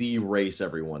like the race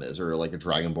everyone is, or like a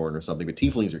dragonborn or something. But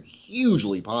tieflings are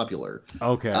hugely popular.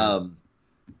 Okay.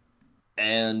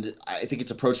 And I think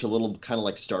it's approached a little kind of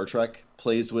like Star Trek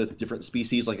plays with different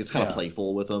species. Like it's kind of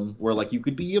playful with them, where like you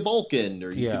could be a Vulcan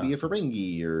or you could be a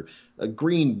Ferengi or a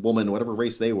green woman, whatever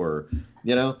race they were,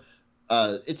 you know.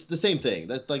 It's the same thing.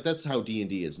 That's how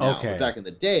D&D is now. Okay. But back in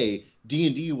the day,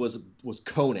 D&D was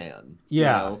Conan.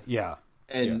 Yeah, you know? yeah.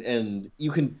 And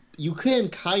you can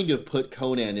kind of put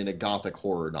Conan in a gothic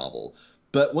horror novel,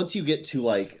 but once you get to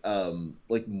like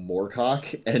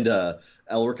Moorcock and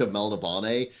Elric of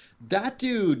Melniboné, that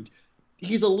dude,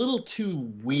 he's a little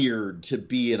too weird to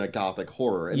be in a gothic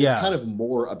horror, and it's kind of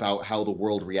more about how the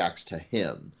world reacts to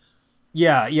him.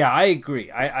 Yeah, I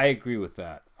agree. I agree with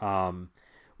that.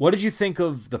 What did you think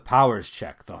of the powers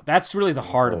check, though? That's really the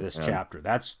heart of this chapter.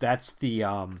 That's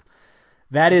the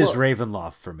that is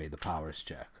Ravenloft for me, the powers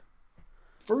check.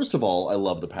 First of all, I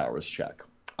love the powers check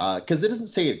because it doesn't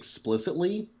say it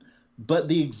explicitly, but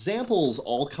the examples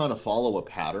all kind of follow a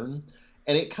pattern,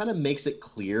 and it kind of makes it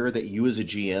clear that you as a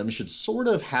GM should sort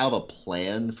of have a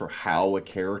plan for how a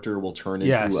character will turn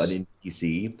into an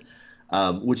NPC,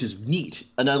 which is neat.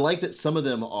 And I like that some of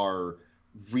them are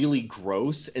really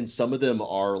gross and some of them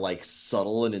are like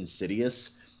subtle and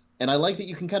insidious, and I like that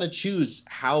you can kind of choose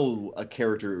how a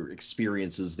character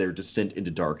experiences their descent into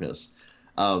darkness.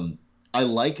 I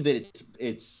like that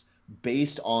it's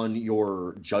based on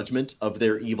your judgment of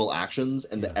their evil actions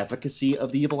and the efficacy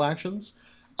of the evil actions.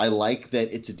 I like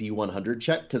that it's a D100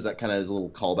 check because that kind of is a little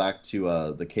callback to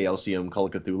the Chaosium Call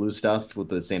of Cthulhu stuff with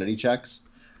the sanity checks.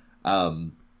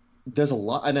 There's a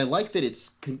lot, and I like that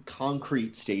it's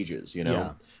concrete stages, you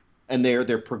know, and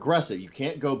they're progressive. You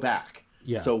can't go back.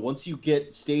 Yeah. So once you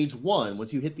get stage 1,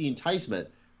 once you hit the enticement,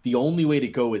 the only way to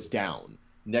go is down.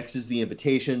 Next is the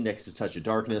invitation. Next is Touch of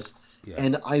Darkness. Yeah.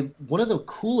 And one of the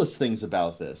coolest things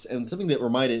about this, and something that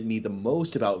reminded me the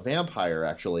most about Vampire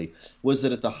actually, was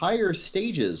that at the higher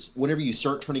stages, whenever you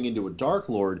start turning into a Dark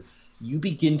Lord, you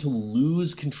begin to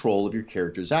lose control of your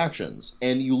character's actions,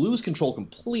 and you lose control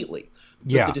completely.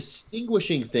 But the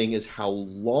distinguishing thing is how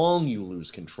long you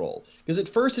lose control. Because at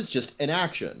first it's just an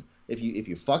action. If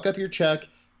you fuck up your check,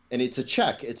 and it's a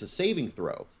check, it's a saving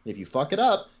throw. If you fuck it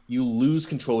up, you lose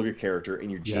control of your character, and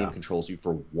your GM controls you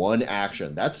for one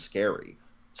action. That's scary.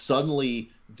 Suddenly,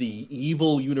 the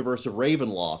evil universe of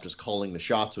Ravenloft is calling the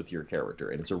shots with your character,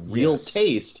 and it's a real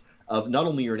taste of not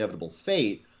only your inevitable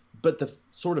fate, but the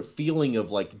sort of feeling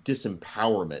of like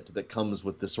disempowerment that comes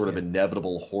with this sort of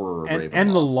inevitable horror of Ravenloft.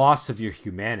 And the loss of your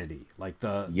humanity, like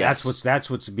that's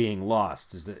what's being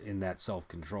lost is in that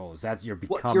self-control. Is that you're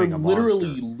becoming a monster. You're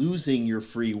literally losing your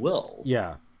free will.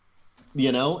 Yeah.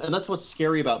 you know? And that's what's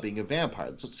scary about being a vampire.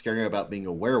 That's what's scary about being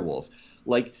a werewolf.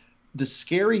 Like, the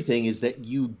scary thing is that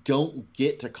you don't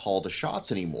get to call the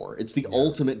shots anymore. It's the Yeah.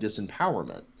 ultimate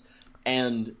disempowerment.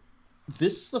 And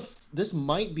this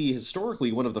might be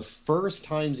historically one of the first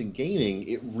times in gaming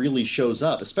it really shows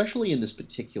up, especially in this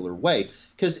particular way.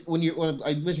 Because when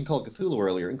I mentioned Call of Cthulhu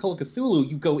earlier, in Call of Cthulhu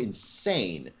you go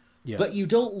insane, Yeah. but you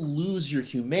don't lose your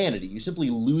humanity. You simply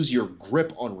lose your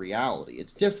grip on reality.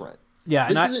 It's different. Yeah,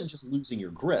 and This isn't just losing your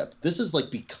grip. This is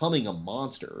like becoming a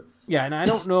monster. I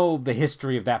don't know the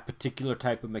history of that particular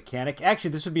type of mechanic.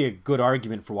 Actually, this would be a good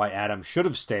argument for why Adam should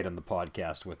have stayed on the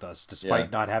podcast with us, despite Yeah.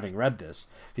 not having read this,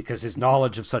 because his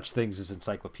knowledge of such things is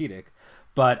encyclopedic.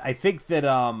 But I think that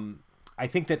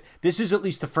this is at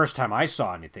least the first time I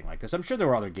saw anything like this. I'm sure there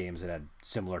were other games that had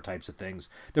similar types of things.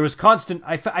 There was constant.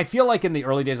 I feel like in the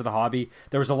early days of the hobby,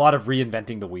 there was a lot of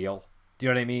reinventing the wheel. Do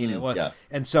you know what I mean? Yeah.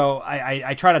 And so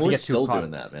I try not to We're get too still caught.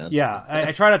 doing that, man. Yeah,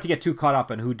 I try not to get too caught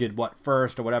up in who did what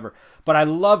first or whatever. But I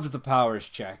loved the powers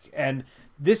check, and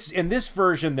in this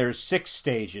version there's 6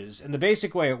 stages, and the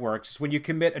basic way it works is when you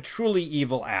commit a truly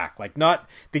evil act, like not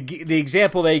the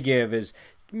example they give is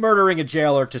murdering a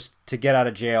jailer to get out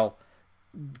of jail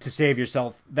to save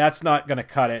yourself. That's not going to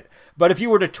cut it. But if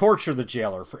you were to torture the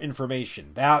jailer for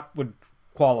information, that would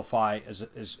qualify as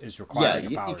Yeah, requiring a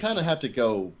you powers kind of check. have to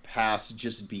go past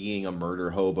just being a murder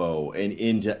hobo and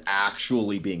into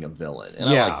actually being a villain. And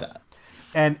I Yeah. like that.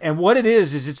 And what it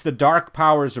is it's the dark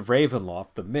powers of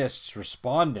Ravenloft, the mists,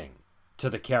 responding to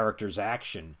the character's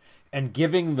action and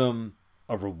giving them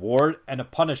a reward and a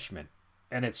punishment.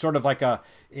 And it's sort of like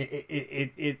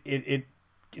it's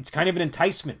kind of an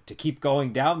enticement to keep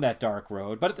going down that dark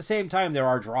road, but at the same time there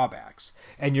are drawbacks,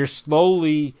 and you're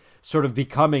slowly sort of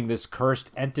becoming this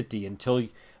cursed entity until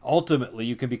ultimately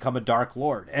you can become a dark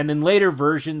lord. And in later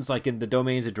versions, like in the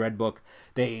Domains of Dread book,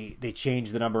 they change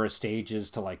the number of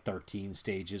stages to like 13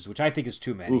 stages, which I think is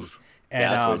too many. Oof. And Yeah,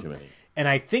 that's way too many. and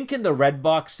I think in the red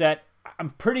box set,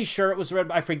 I'm pretty sure it was red.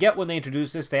 I forget when they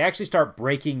introduced this. They actually start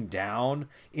breaking down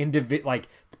like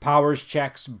powers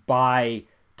checks by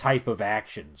type of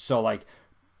action. So like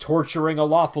torturing a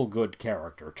lawful good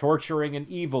character, torturing an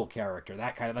evil character,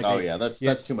 that kind of like. Oh yeah, that's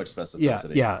too much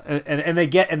specificity. Yeah, and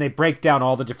they break down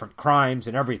all the different crimes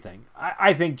and everything.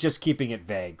 I think just keeping it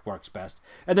vague works best.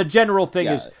 And the general thing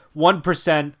Yeah. is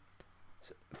 1%.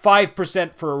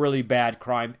 5% for a really bad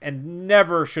crime, and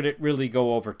never should it really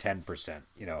go over 10%.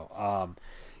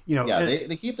 Yeah,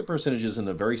 they keep the percentages in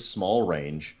a very small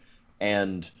range,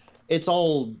 and it's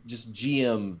all just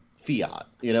GM fiat.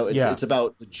 It's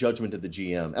about the judgment of the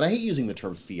GM. And I hate using the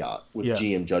term fiat with Yeah.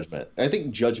 GM judgment. I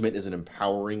think judgment is an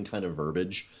empowering kind of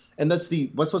verbiage, and that's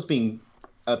what's being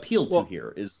appealed to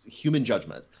here is human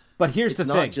judgment. But here's It's the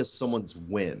not thing. just someone's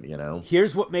whim.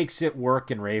 Here's what makes it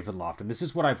work in Ravenloft, and this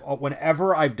is what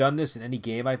whenever I've done this in any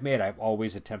game I've made, I've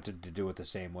always attempted to do it the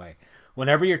same way.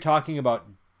 Whenever you're talking about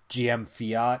GM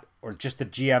fiat or just the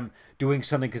GM doing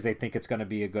something because they think it's going to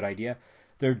be a good idea,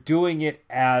 they're doing it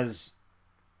as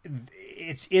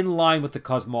it's in line with the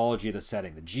cosmology of the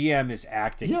setting. The GM is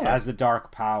acting Yeah. as the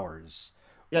dark powers.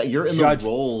 Yeah, you're in Judge- the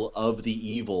role of the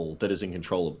evil that is in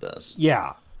control of this.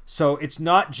 Yeah. So it's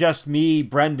not just me,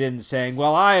 Brendan, saying,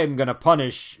 well, I am going to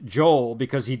punish Joel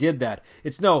because he did that.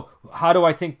 It's no, how do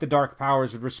I think the dark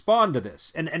powers would respond to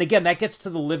this? And again, that gets to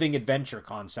the living adventure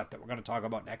concept that we're going to talk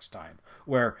about next time,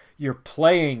 where you're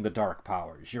playing the dark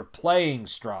powers, you're playing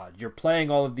Strahd, you're playing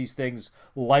all of these things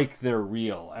like they're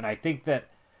real. And I think that,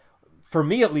 for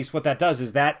me at least, what that does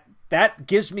is that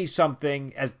gives me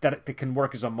something that can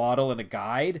work as a model and a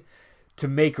guide to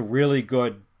make really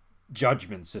good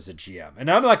judgments as a GM. And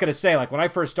I'm not going to say, like, when I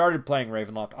first started playing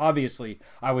Ravenloft, obviously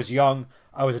I was young,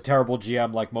 I was a terrible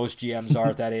GM like most GMs are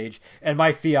at that age, and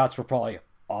my fiats were probably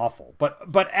awful.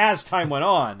 But as time went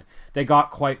on, they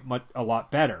got a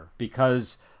lot better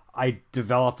because I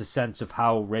developed a sense of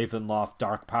how Ravenloft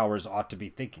dark powers ought to be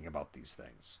thinking about these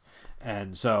things.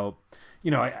 And so,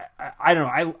 I don't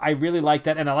know, I really like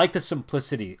that, and I like the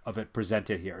simplicity of it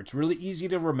presented here. It's really easy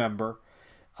to remember.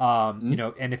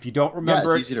 And if you don't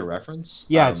remember, it's easy to reference.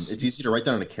 Yes. It's easy to write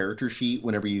down on a character sheet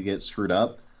whenever you get screwed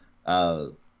up.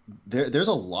 There's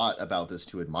a lot about this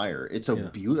to admire. It's a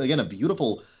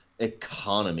beautiful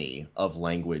economy of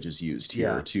language is used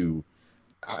here.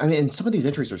 I mean, some of these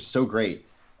entries are so great.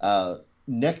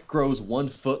 Neck grows 1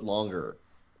 foot longer.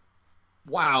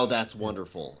 Wow, that's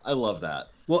wonderful. I love that.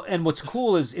 Well, and what's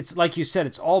cool is it's like you said,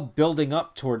 it's all building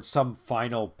up towards some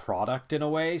final product in a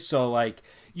way. So like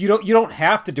you don't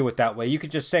have to do it that way. You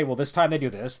could just say, well, this time they do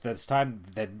this time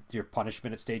then your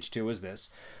punishment at stage 2 is this.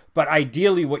 But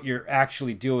ideally what you're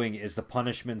actually doing is the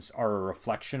punishments are a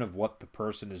reflection of what the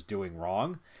person is doing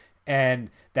wrong. and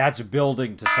that's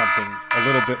building to something a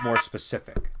little bit more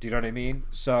specific. Do you know what I mean?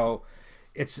 So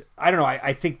it's, I don't know.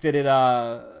 I think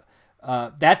that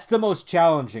that's the most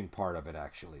challenging part of it,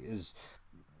 actually, is.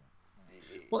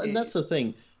 Well, and that's the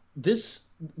thing.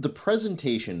 The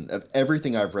presentation of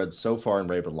everything I've read so far in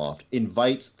Ravenloft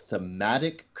invites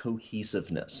thematic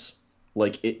cohesiveness.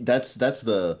 Like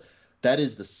that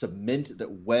is the cement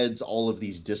that weds all of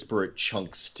these disparate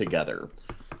chunks together.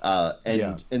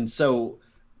 And so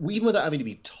even without having to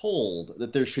be told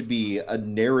that there should be a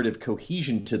narrative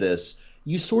cohesion to this,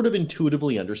 you sort of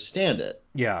intuitively understand it.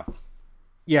 Yeah.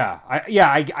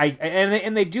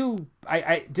 And they do.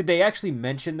 Did they actually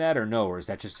mention that or no? Or is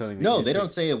that just something? No, they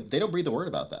don't breathe a word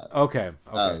about that. Okay.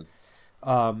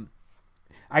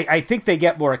 I think they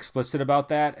get more explicit about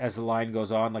that as the line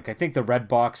goes on. Like, I think the red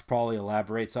box probably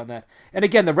elaborates on that. And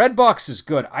again, the red box is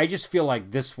good. I just feel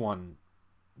like this one,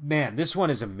 man, this one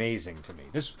is amazing to me.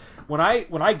 When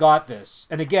I got this,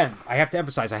 and again, I have to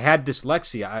emphasize, I had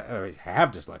dyslexia. I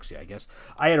have dyslexia, I guess.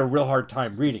 I had a real hard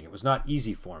time reading. It was not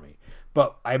easy for me.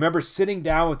 But I remember sitting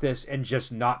down with this and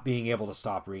just not being able to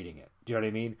stop reading it. Do you know what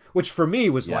I mean? Which for me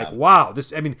was like, wow,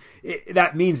 this. I mean,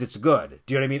 that means it's good.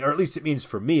 Do you know what I mean? Or at least it means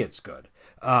for me it's good.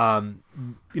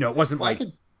 It wasn't like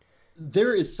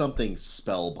there is something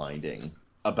spellbinding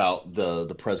about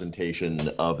the presentation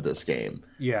of this game.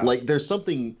 Yeah, like there's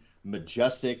something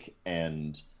majestic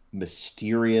and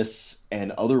mysterious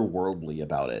and otherworldly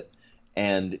about it,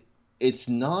 and it's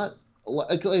not.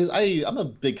 I'm a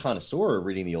big connoisseur of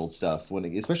reading the old stuff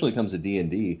especially when it comes to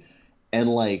D&D, and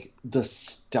like the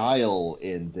style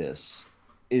in this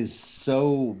is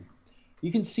so.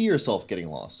 You can see yourself getting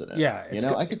lost in it.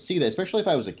 Yeah. I could see that, especially if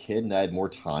I was a kid and I had more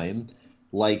time.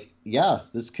 Like, yeah,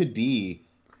 this could be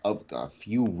a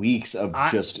few weeks of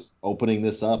just opening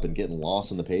this up and getting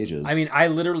lost in the pages. I mean, I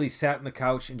literally sat on the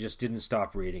couch and just didn't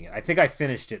stop reading it. I think I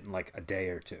finished it in like a day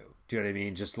or two. Do you know what I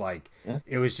mean? Just like,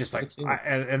 it was just like,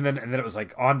 and then it was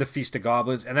like on to Feast of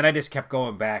Goblins. And then I just kept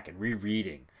going back and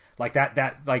rereading. Like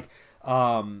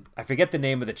I forget the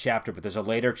name of the chapter, but there's a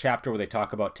later chapter where they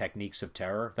talk about techniques of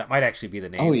terror. That might actually be the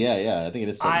name. Oh yeah, I think it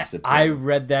is. I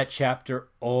read that chapter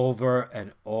over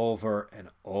and over and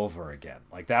over again.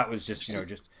 Like that was just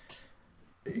just.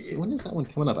 When is that one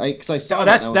coming up? Because I saw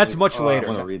that's much later. I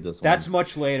want to read this one. That's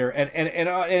much later, and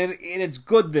it's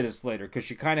good that it's later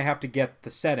because you kind of have to get the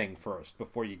setting first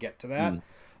before you get to that.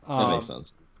 That makes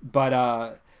sense.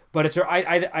 But it's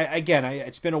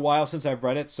it's been a while since I've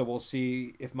read it, so we'll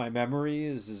see if my memory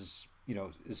is as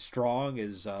strong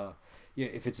as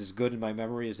if it's as good in my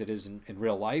memory as it is in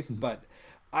real life. Mm-hmm. But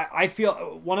I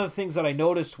feel one of the things that I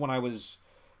noticed when I was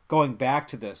going back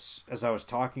to this, as I was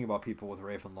talking about people with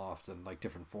Ravenloft and like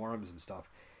different forums and stuff,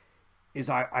 is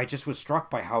I just was struck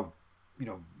by how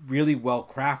really well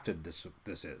crafted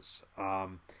this is.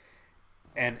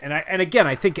 And again,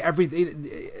 I think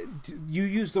you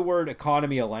use the word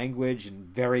economy of language and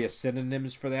various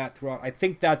synonyms for that throughout. I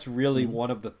think that's really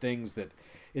one of the things that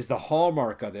is the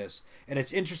hallmark of this. And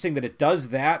it's interesting that it does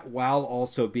that while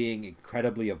also being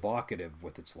incredibly evocative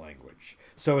with its language.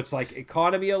 So it's like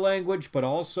economy of language, but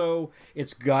also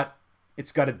it's got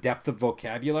a depth of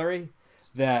vocabulary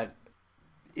that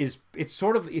is it's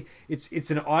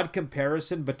an odd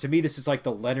comparison, but to me this is like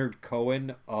the Leonard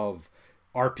Cohen of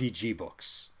RPG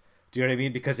books. Do you know what I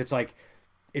mean? Because it's like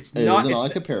it's an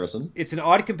odd comparison. It's an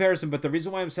odd comparison, but the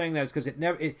reason why I'm saying that is because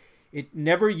it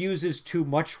never uses too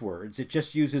much words. It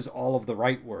just uses all of the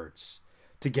right words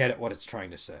to get at what it's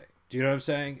trying to say. Do you know what I'm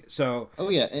saying? So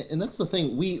and that's the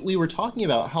thing. We were talking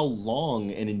about how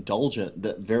long and indulgent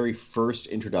that very first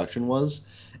introduction was,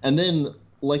 and then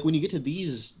like when you get to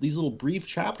these little brief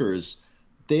chapters,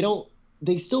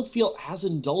 they still feel as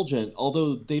indulgent,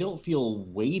 although they don't feel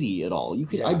weighty at all.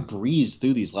 I breezed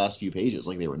through these last few pages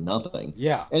like they were nothing.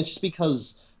 Yeah. And it's just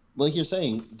because, like you're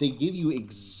saying, they give you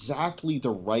exactly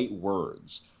the right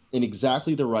words in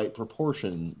exactly the right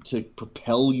proportion to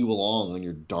propel you along on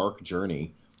your dark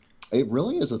journey. It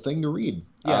really is a thing to read.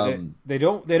 Yeah, they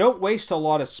don't waste a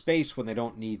lot of space when they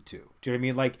don't need to. Do you know what I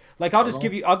mean? Like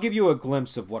I'll give you a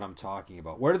glimpse of what I'm talking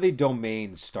about. Where do the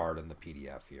domains start in the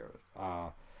PDF here?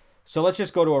 So let's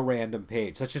just go to a random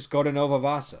page. Let's just go to Nova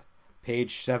Vasa,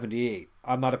 page 78.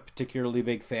 I'm not a particularly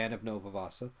big fan of Nova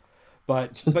Vasa,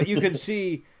 but you can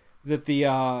see that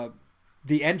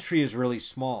the entry is really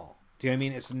small. Do you know what I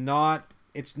mean?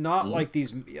 It's not like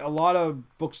these. A lot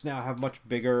of books now have much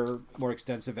bigger, more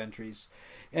extensive entries,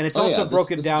 and it's also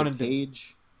broken down into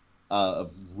page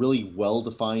of really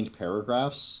well-defined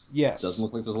paragraphs. Yes, doesn't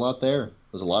look like there's a lot there.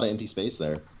 There's a lot of empty space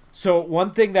there. So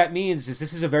one thing that means is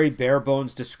this is a very bare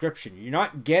bones description. You're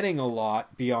not getting a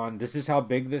lot beyond this is how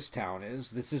big this town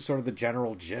is. This is sort of the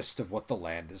general gist of what the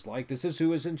land is like. This is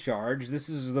who is in charge. This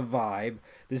is the vibe.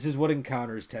 This is what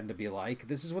encounters tend to be like.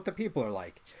 This is what the people are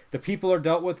like. The people are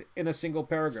dealt with in a single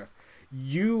paragraph.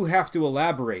 You have to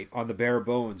elaborate on the bare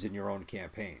bones in your own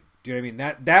campaign. Do you know what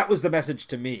I mean? That was the message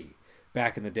to me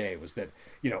back in the day, was that,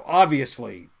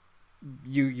 obviously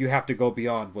you have to go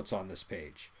beyond what's on this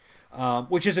page.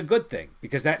 Which is a good thing,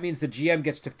 because that means the GM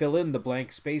gets to fill in the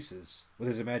blank spaces with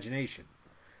his imagination.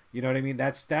 You know what I mean?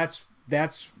 That's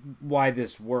why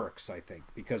this works, I think,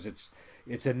 because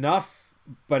it's enough,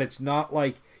 but it's not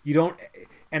like you don't.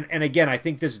 And again, I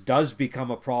think this does become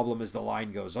a problem as the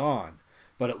line goes on.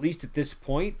 But at least at this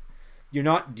point, you're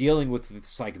not dealing with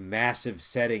this like massive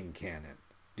setting canon.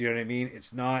 Do you know what I mean?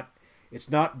 It's not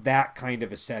that kind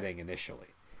of a setting initially.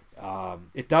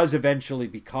 It does eventually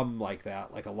become like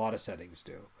that, like a lot of settings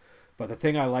do. But the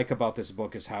thing I like about this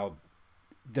book is how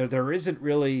there isn't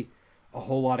really a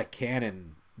whole lot of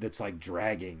canon that's like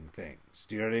dragging things.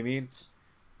 Do you know what I mean?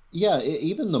 Yeah,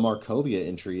 even the Markovia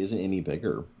entry isn't any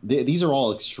bigger. These are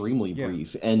all extremely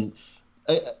brief. And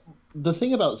uh, the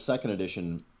thing about second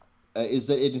edition is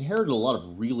that it inherited a lot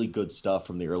of really good stuff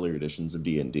from the earlier editions of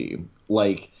D&D.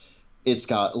 Like, it's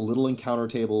got little encounter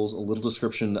tables, a little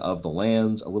description of the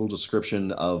lands, a little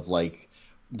description of like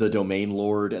the domain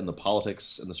lord and the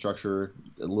politics and the structure,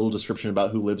 a little description about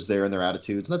who lives there and their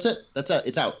attitudes. And that's it. That's it.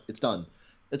 It's out. It's done.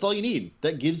 That's all you need.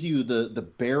 That gives you the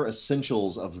bare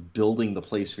essentials of building the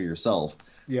place for yourself.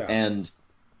 Yeah. And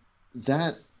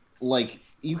that, like,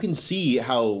 you can see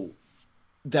how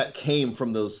that came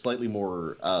from those slightly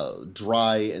more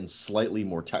dry and slightly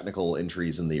more technical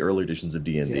entries in the early editions of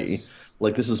D&D. Yes.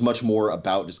 Like, this is much more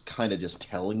about just kind of just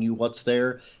telling you what's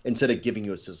there instead of giving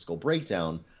you a statistical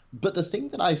breakdown. But the thing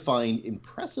that I find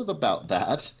impressive about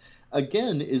that,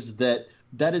 again, is that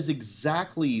is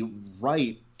exactly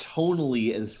right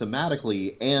tonally and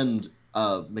thematically and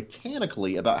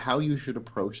mechanically about how you should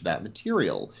approach that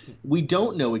material. We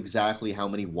don't know exactly how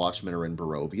many Watchmen are in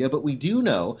Barovia, but we do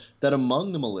know that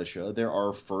among the militia there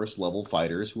are first-level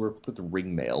fighters who are equipped with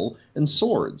ringmail and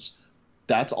swords.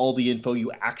 That's all the info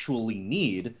you actually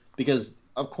need, because,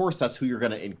 of course, that's who you're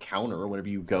going to encounter whenever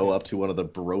you go up to one of the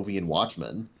Barovian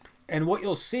Watchmen. And what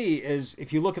you'll see is,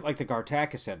 if you look at like the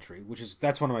Gartacus entry,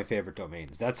 that's one of my favorite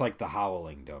domains. That's like the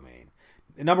Howling domain.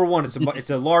 Number one, it's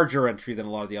a larger entry than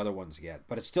a lot of the other ones get,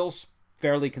 but it's still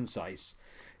fairly concise.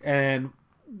 And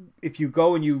if you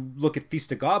go and you look at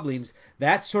Feast of Goblins,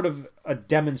 that's sort of a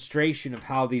demonstration of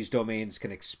how these domains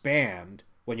can expand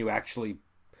when you actually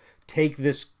take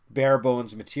this bare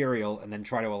bones material and then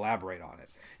try to elaborate on it.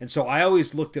 And so I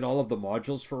always looked at all of the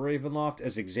modules for Ravenloft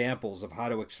as examples of how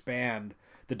to expand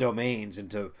the domains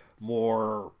into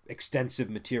more extensive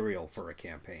material for a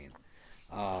campaign.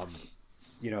 And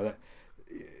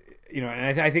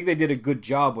I think they did a good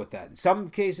job with that. In some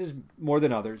cases, more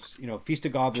than others. Feast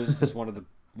of Goblins is one of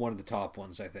the top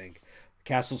ones, I think.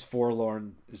 Castles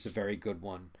Forlorn is a very good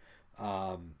one.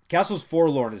 Castles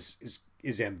Forlorn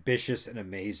is ambitious and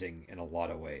amazing in a lot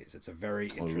of ways. It's a very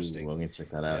interesting. We're gonna check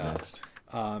that out next.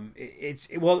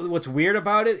 What's weird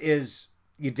about it is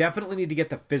you definitely need to get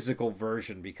the physical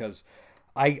version, because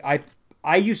I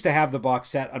used to have the box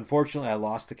set. Unfortunately, I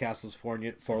lost the Castles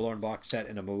Forlorn box set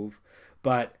in a move,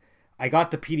 but I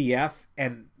got the PDF,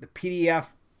 and the PDF,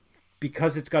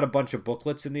 because it's got a bunch of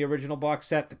booklets in the original box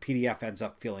set, the PDF ends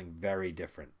up feeling very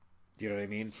different. Do you know what I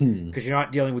mean? Because you're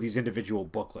not dealing with these individual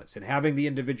booklets, and having the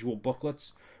individual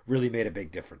booklets really made a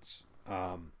big difference.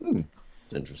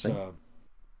 It's interesting.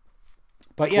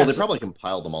 But yeah, well, they probably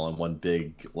compiled them all in one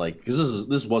big, like, because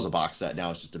this was a box set.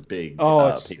 Now it's just a big.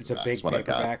 It's a big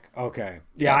paperback. Okay,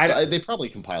 yeah. They probably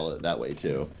compile it that way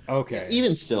too. Okay.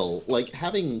 Even still, like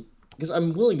having, because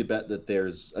I'm willing to bet that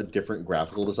there's a different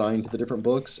graphical design to the different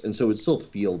books, and so it would still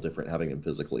feel different having them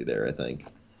physically there, I think.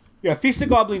 Yeah, Feast of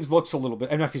Goblins looks a little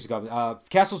bit. Not Feast of Goblins.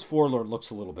 Castles Forlorn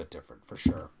looks a little bit different for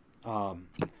sure.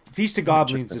 Feast of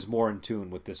Goblins is more in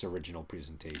tune with this original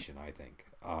presentation, I think.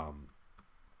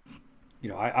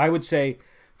 I would say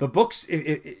the books,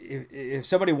 if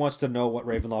somebody wants to know what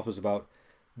Ravenloft was about,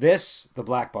 the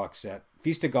Black Box set,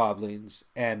 Feast of Goblins,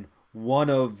 and one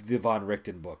of the Von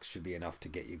Richten books should be enough to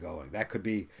get you going. That could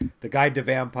be the Guide to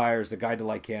Vampires, the Guide to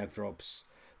Lycanthropes,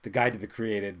 the Guide to the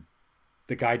Created,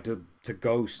 the Guide to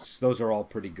Ghosts. Those are all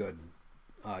pretty good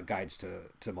guides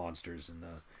to monsters in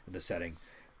the setting.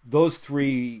 Those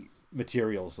three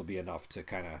materials will be enough to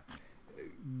kind of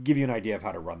give you an idea of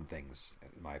how to run things,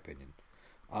 in my opinion.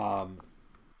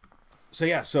 So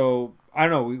I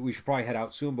don't know. We should probably head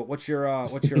out soon. But what's your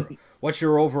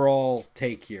overall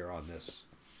take here on this?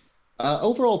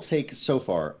 Overall take so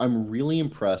far, I'm really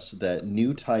impressed that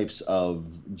new types of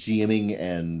GMing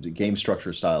and game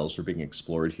structure styles are being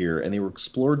explored here, and they were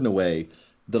explored in a way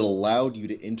that allowed you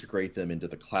to integrate them into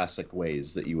the classic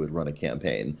ways that you would run a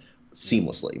campaign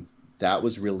seamlessly. That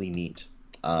was really neat.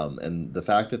 And the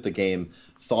fact that the game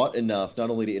thought enough not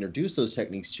only to introduce those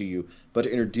techniques to you, but to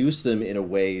introduce them in a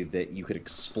way that you could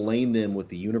explain them with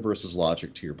the universe's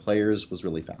logic to your players was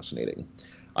really fascinating.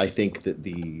 I think that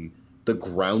the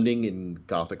grounding in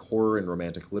gothic horror and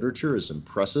romantic literature is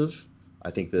impressive.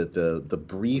 I think that the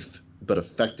brief but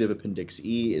effective Appendix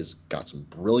E is got some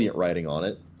brilliant writing on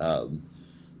it.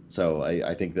 So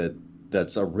I think that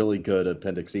that's a really good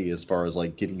Appendix E as far as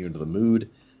like getting you into the mood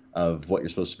of what you're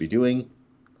supposed to be doing.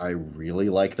 I really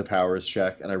like the powers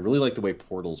check, and I really like the way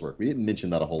portals work. We didn't mention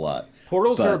that a whole lot.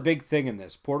 Portals are a big thing in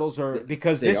this. Portals are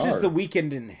because this is the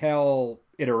Weekend in Hell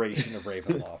iteration of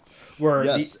Ravenloft, where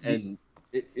and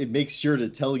it makes sure to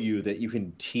tell you that you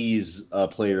can tease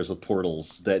players with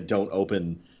portals that don't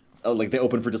open. Like they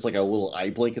open for just like a little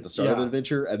eye blink at the start of an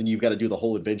adventure, and then you've got to do the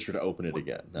whole adventure to open it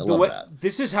again. I love that.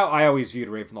 This is how I always viewed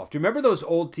Ravenloft. Do you remember those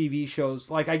old TV shows?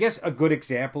 Like, I guess a good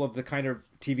example of the kind of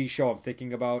TV show I'm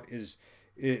thinking about is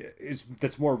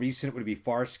that's more recent would be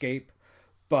Farscape.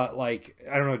 But like,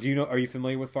 I don't know. Are you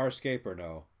familiar with Farscape or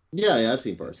no? Yeah, I've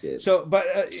seen Farscape. So, but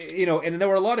and there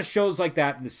were a lot of shows like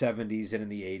that in the 70s and in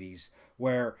the 80s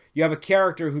where you have a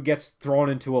character who gets thrown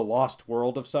into a lost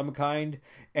world of some kind,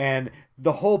 and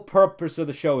the whole purpose of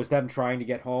the show is them trying to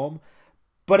get home.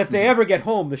 But if they ever get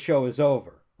home, the show is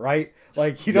over, right?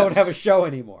 Like, you don't have a show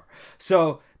anymore.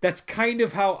 So that's kind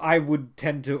of how I would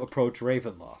tend to approach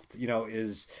Ravenloft,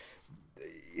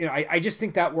 I just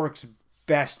think that works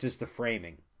best as the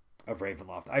framing of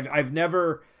Ravenloft. I've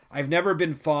never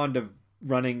been fond of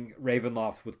running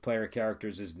Ravenloft with player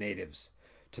characters as natives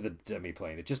to the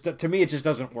demiplane. It just, to me, it just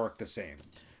doesn't work the same.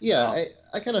 Yeah,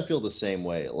 I kind of feel the same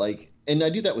way. Like, and I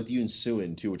do that with Yoon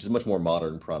Suin too, which is a much more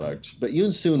modern product. But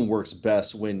Yoon Suin works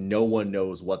best when no one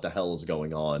knows what the hell is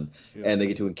going on, and they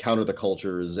get to encounter the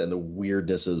cultures and the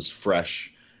weirdness is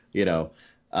fresh.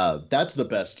 That's the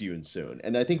best Yoon Suin.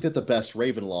 And I think that the best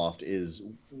Ravenloft is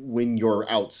when you're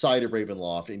outside of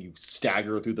Ravenloft and you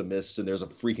stagger through the mist and there's a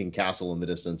freaking castle in the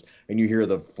distance and you hear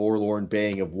the forlorn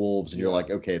baying of wolves and you're like,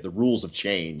 okay, the rules have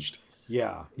changed.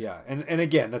 Yeah. And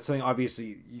again, that's something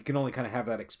obviously you can only kind of have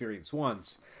that experience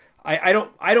once. I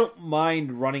don't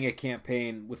mind running a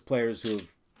campaign with players who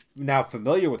have now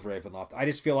familiar with Ravenloft. I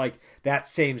just feel like that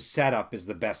same setup is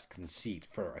the best conceit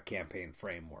for a campaign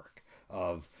framework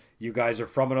of you guys are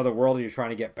from another world and you're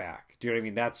trying to get back. Do you know what I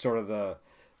mean? That's sort of the...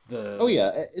 Oh,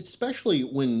 yeah. Especially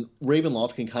when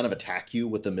Ravenloft can kind of attack you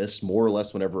with the mist more or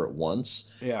less whenever it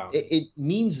wants. Yeah. It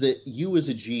means that you as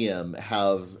a GM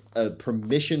have a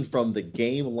permission from the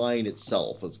game line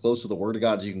itself, as close to the word of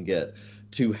God as you can get,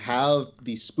 to have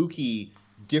these spooky,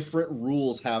 different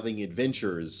rules having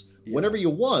adventures whenever you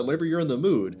want, whenever you're in the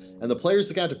mood. And the players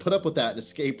have got to put up with that and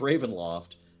escape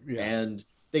Ravenloft. Yeah. And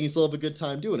they can still have a good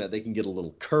time doing it. They can get a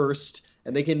little cursed,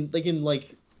 and they can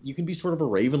like, you can be sort of a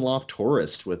Ravenloft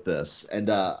tourist with this, and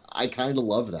I kind of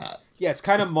love that. Yeah, it's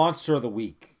kind of Monster of the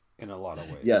Week in a lot of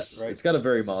ways. Yes, right? It's got a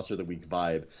very Monster of the Week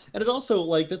vibe, and it also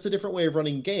like that's a different way of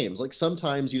running games. Like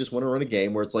sometimes you just want to run a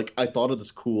game where it's like, I thought of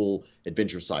this cool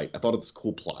adventure site, I thought of this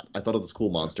cool plot, I thought of this cool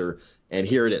monster, and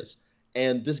here it is.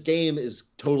 And this game is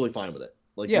totally fine with it.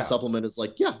 Like the supplement is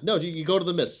like, no, you go to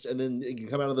the mist, and then you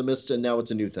come out of the mist, and now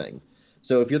it's a new thing.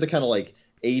 So if you're the kind of like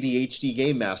ADHD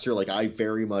game master, like I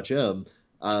very much am,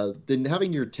 then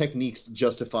having your techniques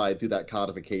justified through that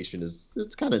codification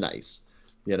it's kind of nice,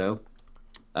 But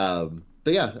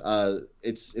yeah,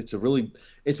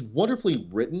 it's wonderfully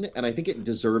written, and I think it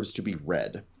deserves to be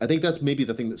read. I think that's maybe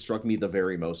the thing that struck me the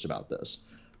very most about this.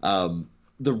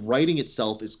 The writing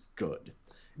itself is good,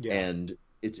 and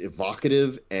it's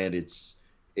evocative, and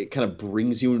it kind of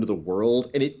brings you into the world,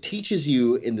 and it teaches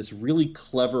you in this really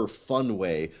clever, fun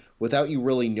way without you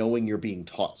really knowing you're being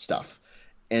taught stuff.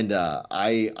 And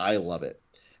I love it.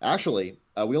 Actually,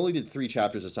 we only did 3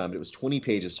 chapters this time, but it was 20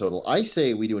 pages total. I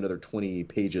say we do another 20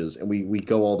 pages, and we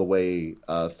go all the way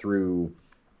through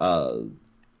go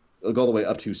all the way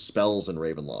up to spells in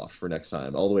Ravenloft for next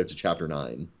time, all the way up to chapter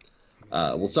 9.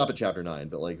 We'll stop at chapter 9,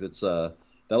 but like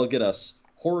that'll get us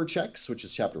horror checks, which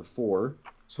is chapter 4.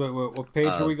 So what page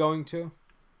are we going to?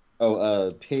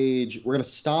 We're going to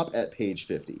stop at page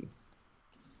 50.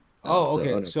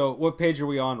 Okay. So what page are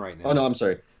we on right now? Oh, no, I'm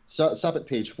sorry. Stop at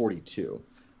page 42.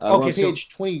 We're on page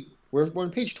 20. We're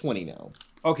on page 20 now.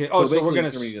 Okay. Oh, so we're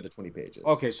going to read the 20 pages.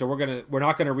 Okay, so we're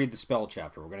not going to read the spell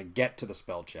chapter. We're going to get to the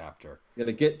spell chapter. We're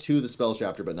going to get to the spell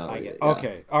chapter, but not read it.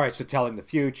 Okay. All right. So telling the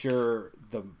future,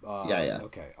 the Yeah.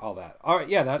 okay, all that. All right,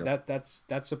 yeah,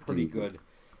 that's a pretty good.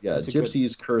 Yeah, That's a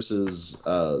gypsies, curses,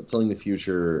 telling the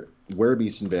future,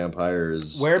 werebeasts and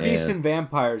vampires, Beasts and and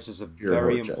Vampires is a Hero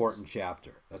very Horchats. important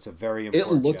chapter. That's a very It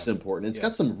important. looks chapter. important. It's Yeah.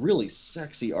 got some really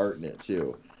sexy art in it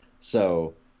too.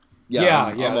 So, yeah, Yeah,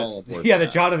 I'm all aboard yeah, for the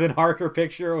that. Jonathan Harker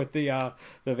picture with the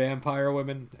vampire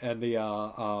women and the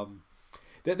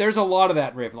there's a lot of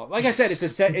that in Ravenloft. Like I said,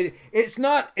 it's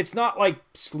not like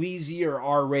sleazy or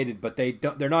R-rated, but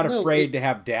they're not No, afraid to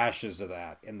have dashes of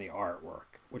that in the artwork,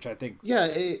 which I think. Yeah,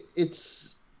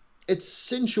 it's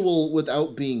sensual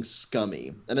without being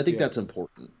scummy, and I think Yeah. that's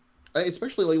important.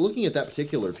 Especially like looking at that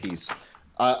particular piece,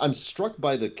 I'm struck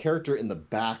by the character in the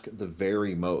back the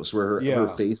very most, where her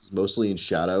Yeah. face is mostly in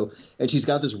shadow, and she's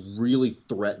got this really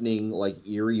threatening, like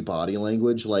eerie body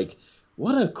language. Like,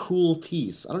 what a cool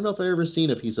piece! I don't know if I've ever seen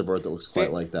a piece of art that looks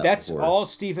quite like that That's before. all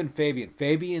Stephen Fabian.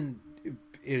 Fabian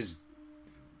is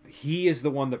the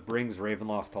one that brings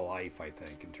Ravenloft to life, I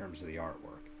think, in terms of the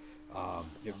artwork.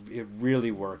 It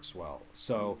really works well.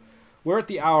 So we're at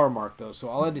the hour mark though, so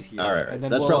I'll end it here. All right, And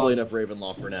then that's we'll, probably enough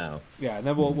Ravenloft for now. Yeah, and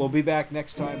then we'll be back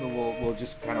next time, and we'll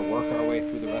just kind of work our way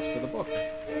through the rest of the book.